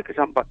ꯍꯥꯏꯕꯤꯌꯨ ꯁꯥꯔ ꯑꯩ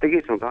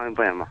ꯀꯩꯁꯥꯝꯄꯥꯠꯇꯒꯤ ꯁꯨꯡꯊꯥꯡ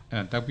ꯏꯕꯥꯏ ꯑꯃ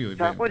ꯇꯥꯛꯄꯤꯌꯨ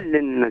ꯁꯥꯔ ꯑꯩꯈꯣꯏ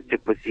ꯂꯤꯟꯅ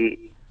ꯆꯤꯛꯄꯁꯤ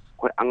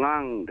ꯑꯩꯈꯣꯏ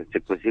ꯑꯉꯥꯡꯗ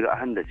ꯆꯤꯛꯄꯁꯤꯒ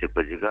ꯑꯍꯟꯗ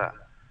ꯆꯤꯛꯄꯁꯤꯒ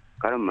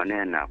ꯀꯔꯝꯕꯅ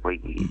ꯍꯦꯟꯅ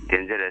ꯑꯩꯈꯣꯏꯒꯤ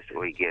ꯗꯦꯟꯖꯔꯁ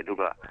ꯑꯣꯏꯒꯦ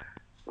ꯑꯗꯨꯒ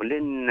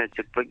ꯂꯤꯟꯅ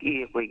ꯆꯤꯛꯄꯒꯤ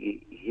ꯑꯩꯈꯣꯏꯒꯤ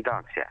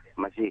ꯍꯤꯗꯥꯛꯁꯦ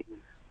ꯃꯁꯤ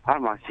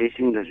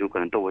ꯐꯥꯔꯃꯥꯁꯤꯁꯤꯡꯗꯁꯨ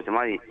ꯀꯩꯅꯣ ꯇꯧꯕꯁꯦ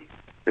ꯃꯥꯒꯤ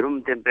ꯔꯨꯝ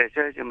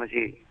ꯇꯦꯝꯄꯔꯦꯆꯔꯁꯦ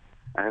ꯃꯁꯤ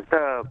ꯍꯦꯛꯇ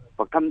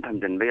ꯄꯛꯊꯝ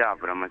ꯊꯝꯖꯤꯟꯕ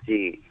ꯌꯥꯕ꯭ꯔꯥ ꯃꯁꯤ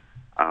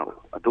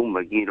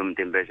ꯑꯗꯨꯒꯨꯝꯕꯒꯤ ꯔꯨꯝ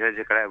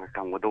ꯇꯦꯝꯄꯔꯦꯆꯔꯁꯦ ꯀꯗꯥꯏꯐꯥꯎ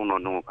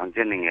ꯊꯝꯒꯗꯧꯅꯣ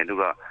ꯈꯪꯖꯅꯤꯡꯉꯦ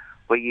ꯑꯗꯨꯒ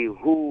ꯑꯩꯈꯣꯏꯒꯤ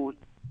ꯍꯨ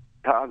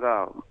ꯊꯛꯑꯒ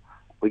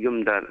ꯑꯩꯈꯣꯏ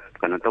ꯌꯨꯝꯗ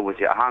ꯀꯩꯅꯣ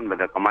ꯇꯧꯕꯁꯦ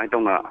ꯑꯍꯥꯟꯕꯗ ꯀꯃꯥꯏꯅ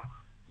ꯇꯧꯅ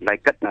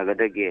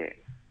ꯂꯥꯏꯀꯠꯅꯒꯗꯒꯦ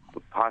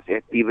ꯐꯥꯔꯁ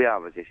ꯑꯦꯗ ꯄꯤꯕ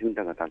ꯌꯥꯕꯁꯦ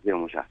ꯁꯤꯝꯇꯪꯒ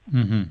ꯇꯥꯛꯄꯤꯔꯝꯃꯣ ꯁꯥꯔ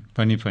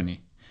ꯐꯅꯤ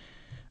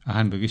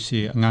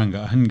ꯑꯍꯥꯟꯕꯒꯤꯁꯤ ꯑꯉꯥꯡꯒ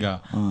ꯑꯍꯟꯒ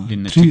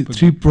ꯂꯤꯟꯅ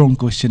ꯊ꯭ꯔꯤ ꯄ꯭ꯔꯣꯡ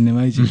ꯀꯣꯏꯁꯟꯅꯦ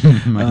ꯃꯥꯏꯁꯦ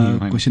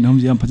ꯀꯣꯏꯁꯟ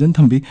ꯑꯃꯁꯦ ꯌꯥꯝ ꯐꯖꯅ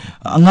ꯊꯝꯕꯤ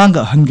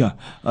ꯑꯉꯥꯡꯒ ꯑꯍꯟꯒ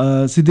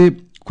ꯁꯤꯗꯤ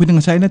ꯑꯩꯈꯣꯏꯅ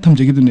ꯉꯁꯥꯏ ꯑꯩꯅ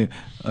ꯊꯝꯖꯈꯤꯗꯨꯅꯦ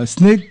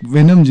ꯁ꯭ꯅꯦꯛ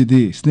ꯚꯦꯅꯝꯁꯤꯗꯤ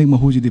ꯁ꯭ꯅꯦꯛ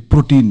ꯃꯍꯨꯁꯤꯗꯤ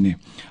ꯄ꯭ꯔꯣꯇꯤꯟꯅꯦ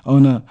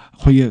ꯑꯗꯨꯅ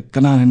ꯑꯩꯈꯣꯏꯒꯤ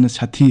ꯀꯅꯥꯅ ꯍꯦꯟꯅ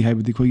ꯁꯥꯊꯤ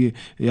ꯍꯥꯏꯕꯗꯤ ꯑꯩꯈꯣꯏꯒꯤ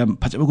ꯌꯥꯝ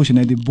ꯐꯖꯕ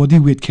ꯀꯣꯏꯁꯟ ꯍꯥꯏꯗꯤ ꯕꯣꯗꯤ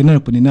ꯋꯦꯠ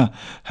ꯈꯦꯠꯅꯔꯛꯄꯅꯤ나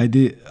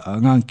ꯍꯥꯏꯗꯤ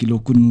ꯑꯉꯥꯡ ꯀꯤꯂꯣ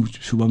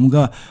 10 ꯁꯨꯕ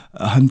ꯑꯃꯒ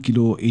ꯑꯍꯟ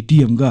ꯀꯤꯂꯣ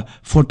 80 ꯑꯃꯒ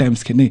 4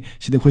 times ꯈꯦꯠꯅꯩ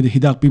ꯁꯤꯗ ꯑꯩꯈꯣꯏꯗ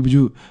ꯍꯤꯗꯥꯛ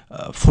ꯄꯤꯕꯁꯨ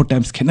 4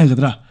 times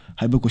ꯈꯦꯠꯅꯒꯗ꯭ꯔꯥ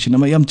ꯍꯥꯏꯕ ꯀꯣꯏꯁꯟ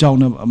ꯑꯃ ꯌꯥꯝ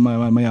ꯆꯥꯎꯅ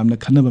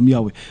ꯃꯌꯥꯝꯅ ꯈꯟꯅꯕ ꯑꯃ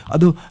ꯌꯥꯎꯋꯤ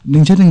ꯑꯗꯣ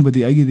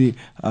ꯅꯤꯡꯁꯤꯡꯅꯤꯡꯕꯗꯤ ꯑꯩꯒꯤꯗꯤ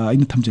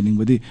ꯑꯩꯅ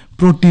ꯊꯝꯖꯅꯤꯡꯕꯗꯤ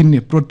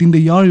ꯄ꯭ꯔꯣꯇꯤꯟꯅꯦ ꯄ꯭ꯔꯣꯇꯤꯟꯗ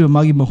ꯌꯥꯎꯔꯤꯕ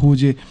ꯃꯥꯒꯤ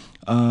ꯃꯍꯨꯁꯦ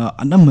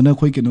ꯑꯅꯝꯕꯅ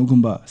ꯑꯩꯈꯣꯏ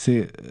ꯀꯩꯅꯣꯒꯨꯝꯕ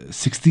ꯁꯦ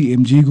 60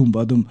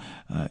 mgꯒꯨꯝꯕ ꯑꯗꯨꯝ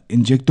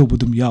ꯏꯟꯖꯦꯛ ꯇꯧꯕ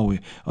ꯑꯗꯨꯝ ꯌꯥꯎꯋꯦ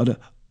ꯑꯗ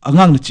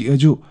ꯑꯉꯥꯡꯅ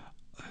ꯆꯤꯛꯑꯁꯨ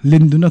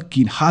ꯂꯤꯟꯗꯨꯅ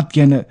ꯍꯥꯠꯀꯦ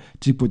ꯍꯥꯏꯅ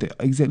ꯆꯤꯛꯄꯗ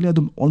ꯑꯦꯛꯖꯦꯛꯠꯂꯤ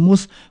ꯑꯗꯨꯝ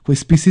ꯑꯣꯜꯃꯣꯁ ꯑꯩꯈꯣꯏ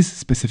ꯁ꯭ꯄꯤꯁꯤꯁ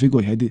ꯁ꯭ꯄꯦꯁꯤꯐꯤꯛ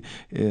ꯑꯣꯏ ꯍꯥꯏꯗꯤ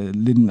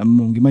ꯂꯤꯟ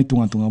ꯑꯃꯃꯝꯒꯤ ꯃꯥꯏ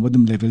ꯇꯣꯉꯥꯟ ꯇꯣꯉꯥꯟꯕ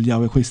ꯑꯗꯨꯝ ꯂꯦꯚꯦꯜ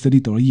ꯌꯥꯎꯋꯦ ꯑꯩꯈꯣꯏ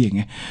ꯁ꯭ꯇꯗꯤ ꯇꯧꯔ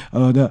ꯌꯦꯡꯉꯦ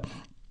ꯑꯗꯨꯗ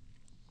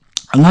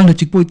ꯑꯉꯥꯡꯅ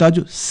ꯆꯤꯛꯄ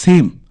ꯑꯣꯏꯇꯥꯔꯁꯨ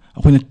ꯁꯦꯝ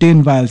ꯑꯩꯈꯣꯏꯅ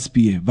 10 vials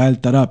ꯄꯤꯌꯦ vial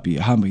 10 ꯄꯤ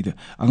ꯑꯍꯥꯟꯕꯩꯗ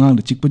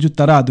ꯑꯉꯥꯡꯗ ꯆꯤꯛꯄꯁꯨ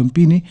 10 ꯑꯗꯨꯝ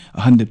ꯄꯤꯅꯤ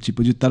ꯑꯍꯟꯗ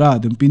ꯆꯤꯛꯄꯁꯨ 10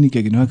 ꯑꯗꯨꯝ ꯄꯤꯅꯤ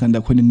ꯀꯩꯒꯤꯅꯣ ꯍꯥꯏꯔꯀꯥꯟꯗ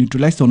ꯑꯩꯈꯣꯏꯅ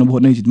ꯅ꯭ꯌꯨꯇ꯭ꯔꯦꯂꯥꯏꯁ ꯇꯧꯅꯕ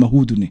ꯍꯣꯠꯅꯔꯤꯁꯤ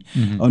ꯃꯍꯨꯗꯨꯅꯤ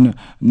ꯑꯗꯨꯅ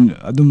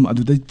ꯑꯗꯨꯝ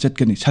ꯑꯗꯨꯗ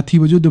ꯆꯠꯀꯅꯤ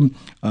ꯁꯥꯊꯤꯕꯁꯨ ꯑꯗꯨꯝ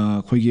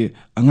ꯑꯩꯈꯣꯏꯒꯤ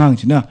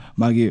ꯑꯉꯥꯡꯁꯤꯅ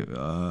ꯃꯥꯒꯤ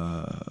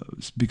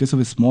ꯕꯤꯀꯁ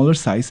ꯑꯣꯐ ꯁ꯭ꯃꯣꯂꯔ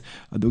ꯁꯥꯏꯖ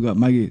ꯑꯗꯨꯒ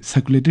ꯃꯥꯒꯤ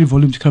ꯁꯔꯀꯨꯂꯦꯇꯔꯤ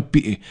ꯚꯣꯂꯨꯝꯁꯤ ꯈꯔ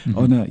ꯄꯤꯛꯑꯦ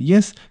ꯑꯗꯨꯅ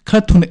ꯌꯦꯁ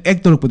ꯈꯔ ꯊꯨꯅ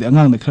ꯑꯦꯛ ꯇꯧꯔꯛꯄꯗꯤ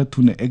ꯑꯉꯥꯡꯗ ꯈꯔ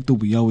ꯊꯨꯅ ꯑꯦꯛ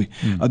ꯇꯧꯕ ꯌꯥꯎꯏ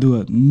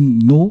ꯑꯗꯨꯒ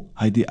ꯅꯣ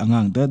ꯍꯥꯏꯗꯤ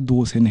ꯑꯉꯥꯡꯗ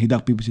ꯗꯣꯁ ꯍꯦꯟꯅ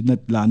ꯍꯤꯗꯥꯛ ꯄꯤꯕꯁꯤꯅ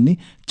ꯂꯥꯟꯅꯤ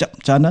ꯆꯞ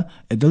ꯆꯥꯅ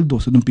ꯑꯦꯗꯜꯠ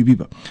ꯗꯣꯁ ꯑꯗꯨꯝ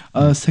ꯄꯤꯕꯤꯕ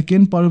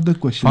ꯁꯦꯀꯦꯟ part of the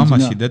question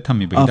ꯐꯥꯔꯃꯥꯁꯤꯗ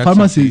ꯊꯝꯃꯤꯕ ꯍꯤꯗꯥꯛꯁꯤꯡꯁꯦ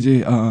ꯐꯥꯔꯃꯥꯁꯤꯁꯦ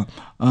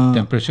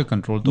temperature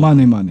control ꯇꯧꯕ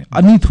ꯃꯥꯅꯦ ꯃꯥꯅꯦ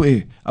ꯑꯅꯤ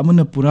ꯊꯣꯛꯑꯦ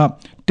ꯑꯃꯅ ꯄꯨꯔꯥ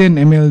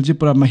 10 ml ꯁꯦ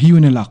ꯄꯨꯔꯥ ꯃꯍꯤ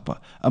ꯑꯣꯏꯅ ꯂꯥꯛꯄ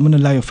ꯑꯃꯅ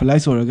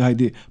ꯂꯥꯏꯑꯣꯐꯤꯂꯥꯏꯁ ꯑꯣꯏꯔꯒ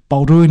ꯍꯥꯏꯗꯤ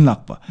ꯄꯥꯎꯗꯔ ꯑꯣꯏꯅ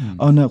ꯂꯥꯛꯄ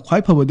ꯑꯗꯨꯅ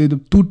ꯈ꯭ꯋꯥꯏ ꯐꯕꯗꯤ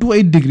ꯑꯗꯨꯝ 2 to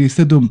 8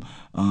 degreesꯇ ꯑꯗꯨꯝ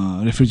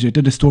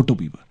ꯔꯦꯐ꯭ꯔꯤꯖꯔꯦꯇꯔꯗ ꯁ꯭ꯇꯣꯔ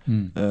ꯇꯧꯕꯤꯕ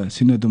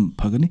ꯁꯤꯅ ꯑꯗꯨꯝ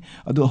ꯐꯒꯅꯤ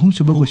ꯑꯗꯣ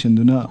ꯑꯍꯨꯝꯁꯨꯕ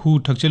ꯀꯣꯏꯁꯟꯗꯨꯅ ꯍꯨ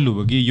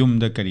ꯊꯛꯆꯜꯂꯨꯕꯒꯤ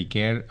ꯌꯨꯝꯗ ꯀꯔꯤ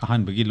ꯀꯦꯌꯔ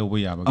ꯑꯍꯥꯟꯕꯒꯤ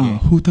ꯂꯧꯕ ꯌꯥꯕꯒꯦ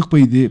ꯍꯨ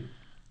ꯊꯛꯄꯩꯗꯤ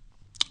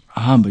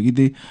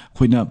ꯑꯍꯥꯟꯕꯒꯤꯗꯤ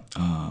ꯑꯩꯈꯣꯏꯅ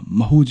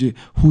ꯃꯍꯨꯁꯦ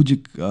ꯍꯨꯁꯦ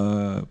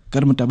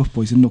ꯀꯔꯝꯕ ꯇꯥꯏꯞ ꯑꯣꯐ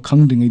ꯄꯣꯏꯖꯟꯅꯣ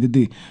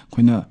ꯈꯪꯗ꯭ꯔꯤꯉꯩꯗꯗꯤ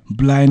ꯑꯩꯈꯣꯏꯅ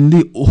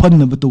ꯕ꯭ꯂꯥꯏꯟꯂꯤ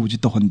ꯑꯣꯍꯟꯅꯕ ꯇꯧꯕꯁꯤ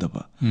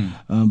ꯇꯧꯍꯟꯗꯕ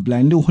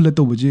ꯕ꯭ꯂꯥꯏꯟꯂꯤ ꯑꯣꯍꯜꯂ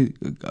ꯇꯧꯕꯁꯤ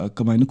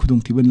ꯀꯃꯥꯏꯅ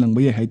ꯈꯨꯗꯣꯡꯊꯤꯕ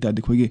ꯅꯪꯕ ꯌꯥꯏ ꯍꯥꯏ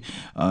ꯇꯥꯔꯗꯤ ꯑꯩꯈꯣꯏꯒꯤ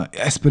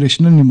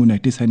ꯑꯦꯁꯄꯤꯔꯦꯁꯅꯦꯜ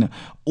ꯅꯤꯃꯣꯅꯥꯏꯇꯤꯁ ꯍꯥꯏꯅ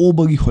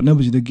ꯑꯣꯕꯒꯤ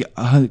ꯍꯣꯠꯅꯕꯁꯤꯗꯒꯤ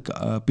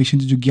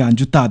ꯄꯦꯁꯦꯟꯁꯤꯁꯨ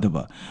ꯒ꯭ꯌꯥꯟꯁꯨ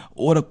ꯇꯥꯗꯕ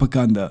ꯑꯣꯔꯛꯄ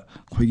ꯀꯥꯟꯗ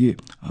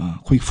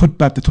ꯑꯩꯈꯣꯏꯒꯤ ꯐꯨꯗ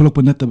ꯄꯥꯏꯞꯇ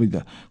ꯊꯣꯛꯂꯛꯄ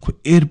ꯅꯠꯇꯕꯤꯗ ꯑꯩꯈꯣꯏ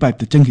ꯑꯦꯌꯔ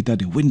ꯄꯥꯏꯞꯇ ꯆꯪꯈꯤ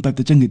ꯇꯥꯔꯗꯤ ꯋꯤꯟ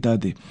ꯄꯥꯏꯞꯇ ꯆꯪꯈꯤ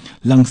ꯇꯥꯔꯗꯤ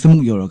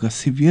ꯂꯪꯁꯇꯃꯨꯛ ꯌꯧꯔꯒ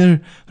ꯁꯤꯚꯤꯌꯔ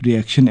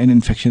ꯔꯤꯌꯦꯛꯁꯟ ꯑꯦꯟ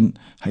ꯏꯟꯐꯦꯛꯁꯟ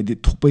ꯍꯥꯏꯗꯤ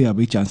ꯊꯣꯛꯄ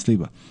ꯌꯥꯕꯒꯤ ꯆꯥꯟꯁ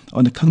ꯂꯩꯕ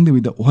ꯑꯗꯨꯅ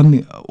ꯈꯪꯗꯕꯤꯗ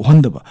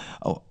ꯑꯣꯍꯟꯗꯕ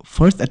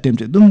ꯐꯥꯔꯁ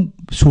ꯑꯦꯇꯦꯝꯞꯁꯦ ꯑꯗꯨꯝ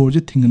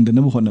ꯁꯣꯔꯁꯦ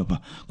ꯊꯤꯡꯍꯟꯗꯅꯕ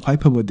ꯍꯣꯠꯅꯕ ꯈ꯭ꯋꯥꯏ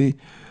ꯐꯕꯗꯤ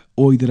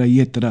ꯑꯣꯏꯗꯔ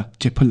ꯌꯦꯠꯇꯔ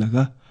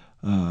ꯆꯦꯞꯍꯜꯂꯒ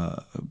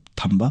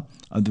ꯊꯝꯕ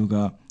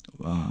ꯑꯗꯨꯒ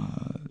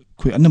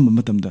ꯑꯩꯈꯣꯏ ꯑꯅꯝꯕ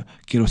ꯃꯇꯝꯗ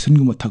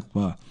ꯀꯦꯔꯣꯁꯤꯟꯒꯨꯝꯕ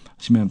ꯊꯛꯄ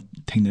ꯁꯤ ꯃꯌꯥꯝ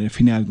ꯊꯦꯡꯅꯔꯦ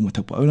ꯐꯤꯅꯥꯏꯜꯒꯨꯝꯕ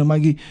ꯊꯛꯄ ꯑꯗꯨꯅ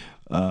ꯃꯥꯒꯤ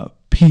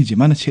ꯐꯤꯁꯦ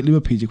ꯃꯥꯅ ꯁꯦꯠꯂꯤꯕ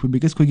ꯐꯤꯁꯦ ꯑꯩꯈꯣꯏ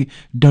ꯕꯤꯀꯁ ꯑꯩꯈꯣꯏꯒꯤ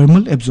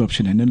ꯗꯔꯃꯜ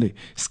ꯑꯦꯕꯖꯣꯔꯞꯁꯟ ꯍꯥꯏꯅ ꯂꯩ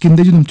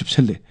ꯁ꯭ꯀꯤꯟꯗꯁꯨ ꯑꯗꯨꯝ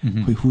ꯆꯨꯞꯁꯜꯂꯦ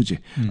ꯑꯩꯈꯣꯏ ꯍꯨꯁꯦ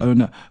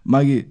ꯑꯗꯨꯅ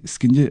ꯃꯥꯒꯤ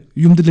ꯁ꯭ꯀꯤꯟꯁꯦ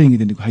ꯌꯨꯝꯗ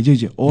ꯂꯩꯔꯤꯉꯩꯗꯅꯤꯀꯣ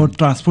ꯍꯥꯏꯖꯩꯁꯦ ꯑꯣꯔ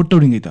ꯇ꯭ꯔꯥꯟꯁꯄꯣꯔꯠ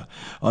ꯇꯧꯔꯤꯉꯩꯗ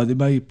ꯑꯗꯩ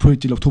ꯃꯥꯒꯤ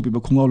ꯐꯨꯔꯤꯠꯁꯦ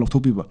ꯂꯧꯊꯣꯛꯄꯤꯕ ꯈꯣꯡꯒ꯭ꯔꯥꯎ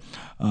ꯂꯧꯊꯣꯛꯄꯤꯕ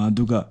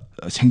ꯑꯗꯨꯒ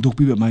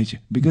ꯁꯦꯡꯗꯣꯛꯄꯤꯕ ꯃꯥꯏꯁꯦ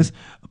ꯕꯤꯀꯁ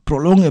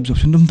ꯄ꯭ꯔꯣꯂꯣꯡ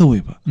ꯑꯦꯕꯖꯣꯔꯞꯁꯟ ꯑꯗꯨꯝ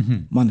ꯇꯧꯋꯦꯕ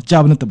ꯃꯥꯅ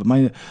ꯆꯥꯕ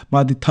ꯅꯠꯇꯕ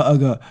ꯃꯥꯗꯤ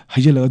ꯊꯛꯑꯒ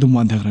ꯍꯩꯖꯤꯜꯂꯒ ꯑꯗꯨꯝ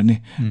ꯋꯥꯟꯊꯈ꯭ꯔꯅꯤ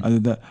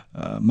ꯑꯗꯨꯗ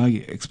ꯃꯥꯒꯤ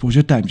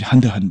ꯑꯦꯛꯁꯄꯣꯖꯔ ꯇꯥꯏꯝꯁꯦ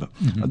ꯍꯟꯊꯍꯟꯕ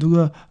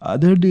ꯑꯗꯨꯒ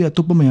ꯑꯗꯔꯗꯤ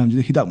ꯑꯇꯣꯞꯄ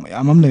ꯃꯌꯥꯝꯁꯤꯗ ꯍꯤꯗꯥꯛ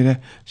ꯃꯌꯥꯝ ꯑꯃ ꯂꯩꯔꯦ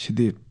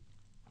ꯁꯤꯗꯤ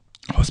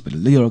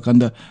ꯍꯣꯁꯄꯤꯇꯥꯜꯗ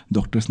ꯌꯧꯔꯀꯥꯟꯗ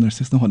ꯗꯣꯛꯇꯔꯁ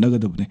ꯅꯔꯁꯦꯁꯅ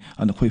ꯍꯣꯠꯅꯒꯗꯕꯅꯤ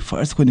ꯑꯗꯨꯅ ꯑꯩꯈꯣꯏ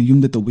ꯐꯥꯔꯁ ꯑꯩꯈꯣꯏꯅ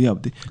ꯌꯨꯝꯗ ꯇꯧꯕ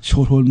ꯌꯥꯕꯗꯤ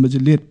ꯁꯣꯔ ꯍꯣꯟꯕꯁꯦ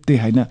ꯂꯦꯞꯇꯦ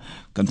ꯍꯥꯏꯅ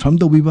ꯀꯟꯐꯥꯔꯝ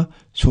ꯇꯧꯕꯤꯕ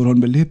ꯁꯣꯔ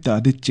ꯍꯣꯟꯕ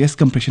ꯂꯦꯞꯇꯥꯔꯗꯤ ꯆꯦꯁ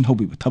ꯀꯝꯄ꯭ꯔꯦꯁꯟ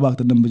ꯍꯧꯕꯤꯕ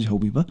ꯊꯕꯥꯛꯇ ꯅꯝꯕꯁꯦ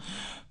ꯍꯧꯕꯤꯕ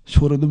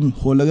ꯁꯣꯔ ꯑꯗꯨꯝ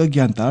ꯍꯣꯜꯂꯒ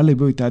ꯒ꯭ꯌꯥꯟ ꯇꯥꯔ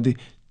ꯂꯩꯕ ꯑꯣꯏꯇꯥꯔꯗꯤ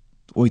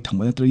ꯑꯣꯏ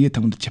ꯊꯪꯕ ꯅꯠꯇ꯭ꯔꯒ ꯌꯦꯠ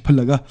ꯊꯪꯕꯗ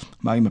ꯆꯦꯞꯍꯜꯂꯒ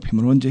ꯃꯥꯒꯤ ꯃꯐꯤ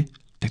ꯃꯔꯣꯟꯁꯦ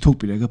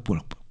ꯇꯩꯊꯣꯛꯄꯤꯔꯒ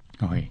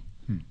ꯄꯨꯔꯛꯄ ꯍꯣꯏ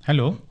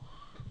ꯍꯜꯂꯣ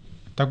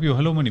ꯇꯥꯛꯄꯤꯌꯨ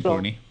ꯍꯜꯂꯣ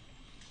ꯃꯅꯤꯄꯨꯔꯅꯤ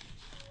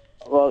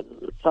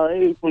ꯁꯥꯔ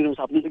ꯑꯩ ꯈꯣꯡꯖꯣꯝ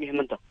ꯁꯥꯕꯝꯗꯒꯤ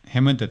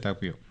ꯍꯦꯃꯟꯇ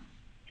ꯇꯥꯛꯄꯤꯌꯨ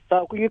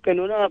ꯑꯩꯈꯣꯏꯒꯤ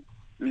ꯀꯩꯅꯣꯅ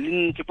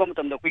ꯂꯤꯟ ꯆꯤꯛꯄ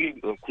ꯃꯇꯝꯗ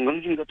ꯑꯩꯈꯣꯏꯒꯤ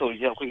ꯈꯨꯡꯒꯪꯁꯤꯡꯗ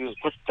ꯇꯧꯔꯤꯁꯦ ꯑꯩꯈꯣꯏꯒꯤ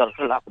ꯍꯣꯁꯄꯤꯇꯥꯜ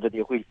ꯈꯔ ꯂꯥꯛꯄꯗꯗꯤ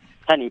ꯑꯩꯈꯣꯏ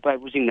ꯊꯥꯏꯅ ꯏꯄꯥ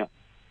ꯏꯄꯨꯁꯤꯡꯅ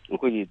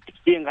ꯑꯩꯈꯣꯏꯒꯤ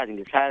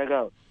ꯆꯦꯡꯒꯥꯁꯤꯡꯁꯦ ꯁꯥꯏꯔꯒ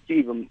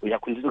ꯆꯤꯛꯏꯕ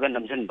ꯌꯥꯈꯨꯟꯗꯨꯒ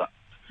ꯅꯝꯁꯤꯟꯕ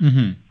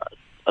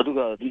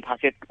ꯑꯗꯨꯒ ꯑꯗꯨꯝ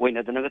ꯐꯥꯁꯦꯠ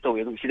ꯑꯣꯏꯅꯗꯅꯒ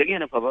ꯇꯧꯋꯤ ꯑꯗꯨꯒ ꯁꯤꯗꯒꯤ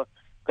ꯍꯦꯟꯅ ꯐꯕ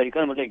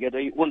ꯀꯔꯝꯕ ꯂꯩꯒꯦ ꯑꯗꯣ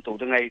ꯑꯩ ꯑꯣꯟ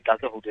ꯇꯧꯗꯉꯥꯏ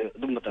ꯇꯥꯛꯆꯍꯧꯗꯦ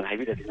ꯑꯗꯨꯝꯕꯇꯪ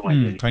ꯍꯥꯏꯕꯤꯔꯗꯤ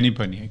ꯅꯨꯡꯉꯥꯏꯖꯒꯅꯤ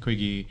ꯐꯅꯤ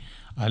ꯑꯩꯈꯣꯏꯒꯤ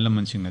ꯑꯍꯜ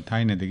ꯂꯃꯟꯁꯤꯡꯅ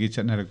ꯊꯥꯏꯅꯗꯒꯤ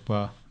ꯆꯠꯅꯔꯛꯄ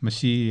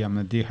ꯃꯁꯤ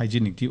ꯌꯥꯝꯅꯗꯤ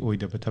ꯍꯥꯏꯖꯤꯅꯤꯛꯇꯤ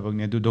ꯑꯣꯏꯗꯕ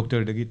ꯊꯕꯛꯅꯤ ꯑꯗꯨ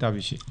ꯗꯣꯛꯇꯔꯗꯒꯤ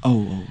ꯇꯥꯕꯤꯁꯤ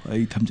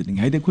ꯑꯩ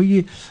ꯊꯝꯖꯅꯤꯡꯉꯤ ꯍꯥꯏꯗꯤ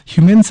ꯑꯩꯈꯣꯏꯒꯤ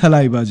ꯍ꯭ꯌꯨꯃꯦꯟ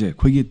ꯁꯂꯥꯏꯕꯥꯁꯦ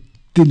ꯑꯩꯈꯣꯏꯒꯤ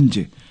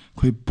ꯇꯤꯟꯁꯦ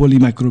ꯑꯩꯈꯣꯏ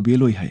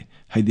ꯄꯣꯂꯤꯃꯥꯏꯀ꯭ꯔꯣꯕꯤꯌꯦꯜ ꯑꯣꯏ ꯍꯥꯏ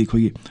ꯍꯥꯏꯗꯤ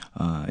ꯑꯩꯈꯣꯏꯒꯤ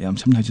ꯌꯥꯝ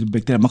ꯁꯝꯅ ꯍꯥꯏꯔꯕꯗ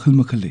ꯕꯦꯛꯇꯦꯔꯤꯌꯥ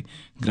ꯃꯈꯜ ꯂꯩ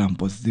ꯒ꯭ꯔꯥꯝ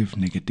ꯄꯣꯖꯤꯇꯤቭ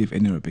ꯅꯦꯒꯦꯇꯤቭ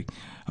ꯑꯦꯅꯦꯔꯣꯕꯤꯛ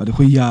ꯑꯗꯣ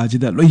ꯑꯩꯈꯣꯏ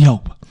ꯌꯥꯁꯤꯗ ꯂꯣꯏ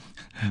ꯌꯥꯎꯕ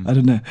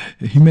ꯑꯗꯨꯅ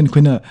ꯍ꯭ꯌꯨꯃꯦꯟ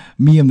ꯑꯩꯈꯣꯏꯅ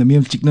ꯃꯤ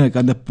ꯑꯃꯅ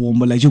ꯆꯤꯛꯅꯔꯀꯥꯟꯗ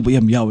ꯄꯣꯝꯕ ꯂꯥꯏꯖꯧꯕ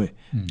ꯌꯥꯝ ꯌꯥꯎꯋꯦ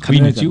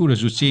ꯍꯨꯏꯅ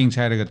ꯆꯤꯛꯎꯔꯁꯨ ꯆꯦꯡ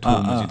ꯁꯥꯏꯔꯒ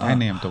ꯊꯣꯝꯕꯁꯤ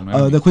ꯊꯥꯏꯅ ꯌꯥꯝ ꯇꯧꯅꯔꯝꯃꯤ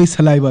ꯑꯗꯨꯗ ꯑꯩꯈꯣꯏ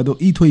ꯁꯂꯥꯏꯕꯥꯗꯣ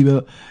ꯏ ꯊꯣꯛꯏꯕ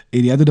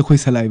ꯑꯦꯔꯤꯌꯥꯗꯨꯗ ꯑꯩꯈꯣꯏ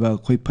ꯁꯂꯥꯏꯕꯥ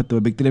ꯑꯩꯈꯣꯏ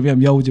ꯐꯠꯇꯕ ꯕꯦꯛꯇꯦꯔꯤꯌꯥ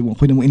ꯃꯌꯥꯝ ꯌꯥꯎꯕꯁꯦ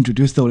ꯑꯩꯈꯣꯏꯅ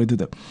ꯏꯟꯇ꯭ꯔꯣꯗ꯭ꯌꯨꯁ ꯇꯧꯔꯦ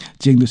ꯑꯗꯨꯗ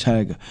ꯆꯦꯡꯗꯣ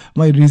ꯁꯥꯏꯔꯒ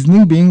ꯃꯥꯏ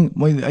ꯔꯤꯖꯅꯤꯡ ꯕꯤꯡ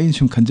ꯑꯩꯅ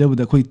ꯁꯨꯝ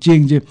ꯈꯟꯖꯕꯗ ꯑꯩꯈꯣꯏ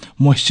ꯆꯦꯡꯁꯦ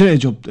ꯃꯣꯏꯁꯆꯔ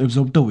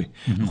ꯑꯦꯕꯖꯣꯔꯕ ꯇꯧꯋꯦ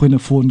ꯑꯩꯈꯣꯏꯅ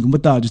ꯐꯣꯟꯒꯨꯝꯕ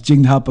ꯇꯥꯔꯁꯨ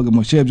ꯆꯦꯡꯗ ꯍꯥꯞꯄꯒ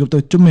ꯃꯣꯏꯁꯆꯔ ꯑꯦꯕꯖꯣꯔꯕ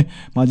ꯇꯧꯋꯦ ꯆꯨꯝꯃꯦ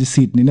ꯃꯥꯁꯦ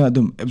ꯁꯤꯠꯅꯤꯅ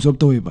ꯑꯗꯨꯝ ꯑꯦꯕꯖꯣꯔꯕ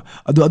ꯇꯧꯋꯦꯕ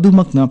ꯑꯗꯣ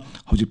ꯑꯗꯨꯃꯛꯅ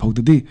ꯍꯧꯖꯤꯛ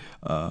ꯐꯥꯎꯗꯗꯤ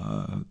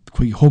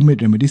ꯑꯩꯈꯣꯏꯒꯤ ꯍꯣꯝ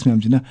ꯃꯦꯗ ꯔꯦꯃꯦꯗꯤꯁ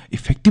ꯃꯌꯥꯝꯁꯤꯅ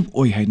ꯏꯐꯦꯛꯇꯤቭ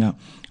ꯑꯣꯏ ꯍꯥꯏꯅ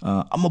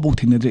ꯑꯃꯐꯥꯎ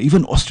ꯊꯦꯡꯅꯗ꯭ꯔꯦ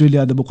ꯏꯚꯟ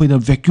ꯑꯣꯁꯇ꯭ꯔꯦꯂꯤꯌꯥꯗꯕꯨ ꯑꯩꯈꯣꯏꯅ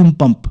ꯚꯦꯀ꯭ꯌꯨꯝ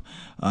ꯄꯝp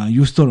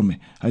ꯌꯨꯁ ꯇꯧꯔꯝꯃꯦ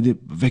ꯍꯥꯏꯗꯤ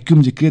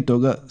ꯚꯦꯀ꯭ꯌꯨꯝꯁꯦ ꯀ꯭रिꯌꯦꯠ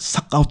ꯇꯧꯔꯒ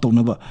ꯁꯛ ꯑꯥꯎꯠ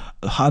ꯇꯧꯅꯕ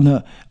ꯍꯥꯟꯅ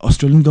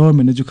ꯑꯣꯁꯇ꯭ꯔꯦꯂꯤꯌꯟ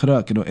ꯒꯚꯔꯟꯃꯦꯟꯅꯁꯨ ꯈꯔ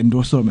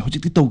ꯑꯦꯟꯗꯣꯔꯁ ꯇꯧꯔꯝꯃꯦ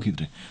ꯍꯧꯖꯤꯛꯇꯤ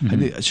ꯇꯧꯈꯤꯗ꯭ꯔꯦ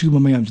ꯍꯥꯏꯗꯤ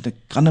ꯑꯁꯤꯒꯨꯝꯕ ꯃꯌꯥꯝꯁꯤꯗ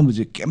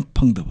ꯀꯥꯟꯅꯕꯁꯦ ꯀꯩꯝ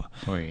ꯐꯪꯗꯕ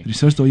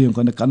ꯔꯤꯁꯔꯁ ꯇꯧꯔ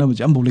ꯌꯦꯡꯉꯀꯥꯟꯗ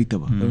ꯀꯥꯟꯅꯕꯁꯦ ꯑꯃꯐꯥꯎ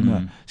ꯂꯩꯇꯕ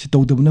ꯑꯗꯨꯅ ꯁꯤ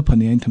ꯇꯧꯗꯕꯅ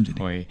ꯐꯅꯤ ꯍꯥꯏꯅ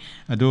ꯊꯝꯖꯅꯤꯡꯉꯤ ꯍꯣꯏ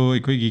ꯑꯗꯣ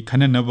ꯑꯩꯈꯣꯏꯒꯤ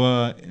ꯈꯟꯅꯅꯕ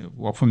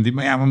ꯋꯥꯐꯝꯗꯤ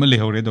ꯃꯌꯥꯝ ꯑꯃ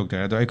ꯂꯩꯍꯧꯔꯦ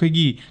ꯗꯣꯛꯇꯔ ꯑꯗꯣ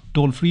ꯑꯩꯈꯣꯏꯒꯤ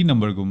ꯇꯣꯜ ꯐ꯭ꯔꯤ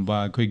ꯅꯝꯕꯔꯒꯨꯝꯕ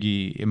ꯑꯩꯈꯣꯏꯒꯤ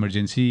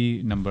ꯏꯃꯔꯖꯦꯟꯁꯤ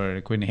ꯅꯝꯕꯔ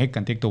ꯑꯩꯈꯣꯏꯅ ꯍꯦꯛ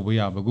ꯀꯟꯇꯦꯛ ꯇꯧꯕ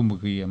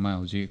ꯌꯥꯕꯒꯨꯝꯕꯒꯤ ꯑꯃ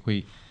ꯍꯧꯖꯤꯛ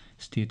ꯑꯩꯈꯣꯏ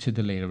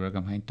ꯁ꯭ꯇꯦꯠꯁꯤꯗ ꯂꯩꯔꯕ꯭ꯔꯥ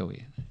ꯀꯃꯥꯏꯅ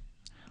ꯇꯧꯏ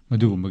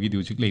ꯃꯗꯨꯒꯨꯝꯕꯒꯤꯗꯤ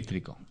ꯍꯧꯖꯤꯛ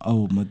ꯂꯩꯇ꯭ꯔꯤꯀꯣ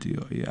ꯃꯗꯨ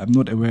ꯑꯥꯏ ꯑꯦꯝ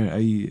ꯅꯣꯠ ꯑꯦꯋꯦꯌꯔ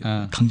ꯑꯩ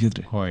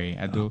ꯈꯪꯖꯗ꯭ꯔꯦ ꯍꯣꯏ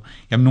ꯑꯗꯣ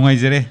ꯌꯥꯝ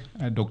ꯅꯨꯡꯉꯥꯏꯖꯔꯦ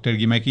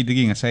ꯗꯣꯛꯇꯔꯒꯤ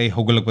ꯃꯥꯏꯀꯩꯗꯒꯤ ꯉꯁꯥꯏ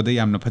ꯍꯧꯒꯠꯂꯛꯄꯗ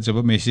ꯌꯥꯝꯅ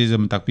ꯐꯖꯕ ꯃꯦꯁꯦꯖ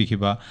ꯑꯃ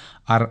ꯇꯥꯛꯄꯤꯈꯤꯕ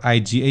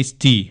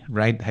RIGHT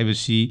ꯔꯥꯏꯠ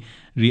ꯍꯥꯏꯕꯁꯤ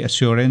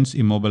ꯔꯤꯑꯁꯨꯔꯦꯟꯁ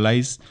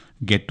immobilise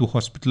get two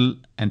hospital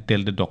and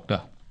ꯇꯦꯜ the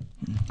doctor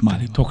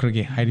ꯃꯥꯅꯤ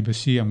ꯊꯣꯛꯈ꯭ꯔꯒꯦ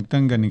ꯍꯥꯏꯔꯤꯕꯁꯤ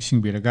ꯑꯃꯨꯛꯇꯪꯒ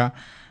ꯅꯤꯡꯁꯤꯡꯕꯤꯔꯒ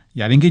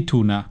ꯌꯥꯔꯤꯈꯩ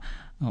ꯊꯨꯅ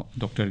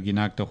ꯗꯣꯛꯇꯔꯒꯤ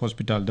ꯅꯥꯛꯇ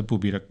ꯍꯣꯁꯄꯤꯇꯥꯜꯗ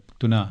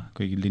ꯄꯨꯕꯤꯔꯛꯇꯨꯅ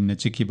ꯑꯩꯈꯣꯏꯒꯤ ꯂꯤꯟꯅ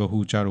ꯆꯤꯛꯈꯤꯕ ꯍꯨ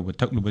ꯆꯥꯔꯨꯕ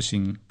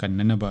ꯊꯛꯂꯨꯕꯁꯤꯡ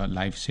ꯀꯟꯅꯅꯕ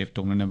ꯂꯥꯏꯐ ꯁꯦꯞ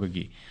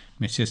ꯇꯧꯅꯅꯕꯒꯤ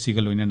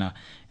ꯃꯦꯁꯦꯖꯁꯤꯒ ꯂꯣꯏꯅꯅ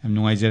ꯌꯥꯝ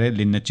ꯅꯨꯡꯉꯥꯏꯖꯔꯦ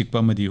ꯂꯤꯟꯅ ꯆꯤꯛꯄ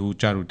ꯑꯃꯗꯤ ꯍꯨ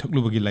ꯆꯥꯔꯨ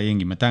ꯊꯛꯂꯨꯕꯒꯤ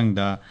ꯂꯥꯌꯦꯡꯒꯤ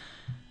ꯃꯇꯥꯡꯗ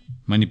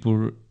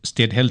Manipur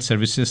state health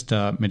ꯁꯔꯚꯤꯁꯦꯁꯇ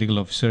medical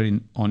officer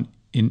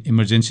ꯏꯟ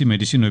ꯏꯃꯔꯖꯦꯟꯁꯤ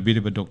ꯃꯦꯗꯤꯁꯤꯟ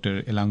ꯑꯣꯏꯕꯤꯔꯤꯕ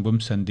ꯗꯣꯛꯇꯔ ꯑꯦꯂꯥꯡꯕꯝ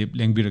ꯁꯟꯗꯤꯞ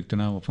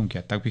ꯂꯦꯡꯕꯤꯔꯛꯇꯨꯅ ꯋꯥꯐꯝ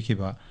ꯀꯌꯥ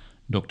ꯇꯥꯛꯄꯤꯈꯤꯕ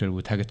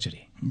ꯗꯣꯛꯇꯔꯕꯨ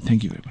ꯊꯥꯒꯠꯆꯔꯤ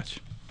ꯊꯦꯡꯛ ꯌꯨ ꯚꯦꯔꯤ ꯃꯆ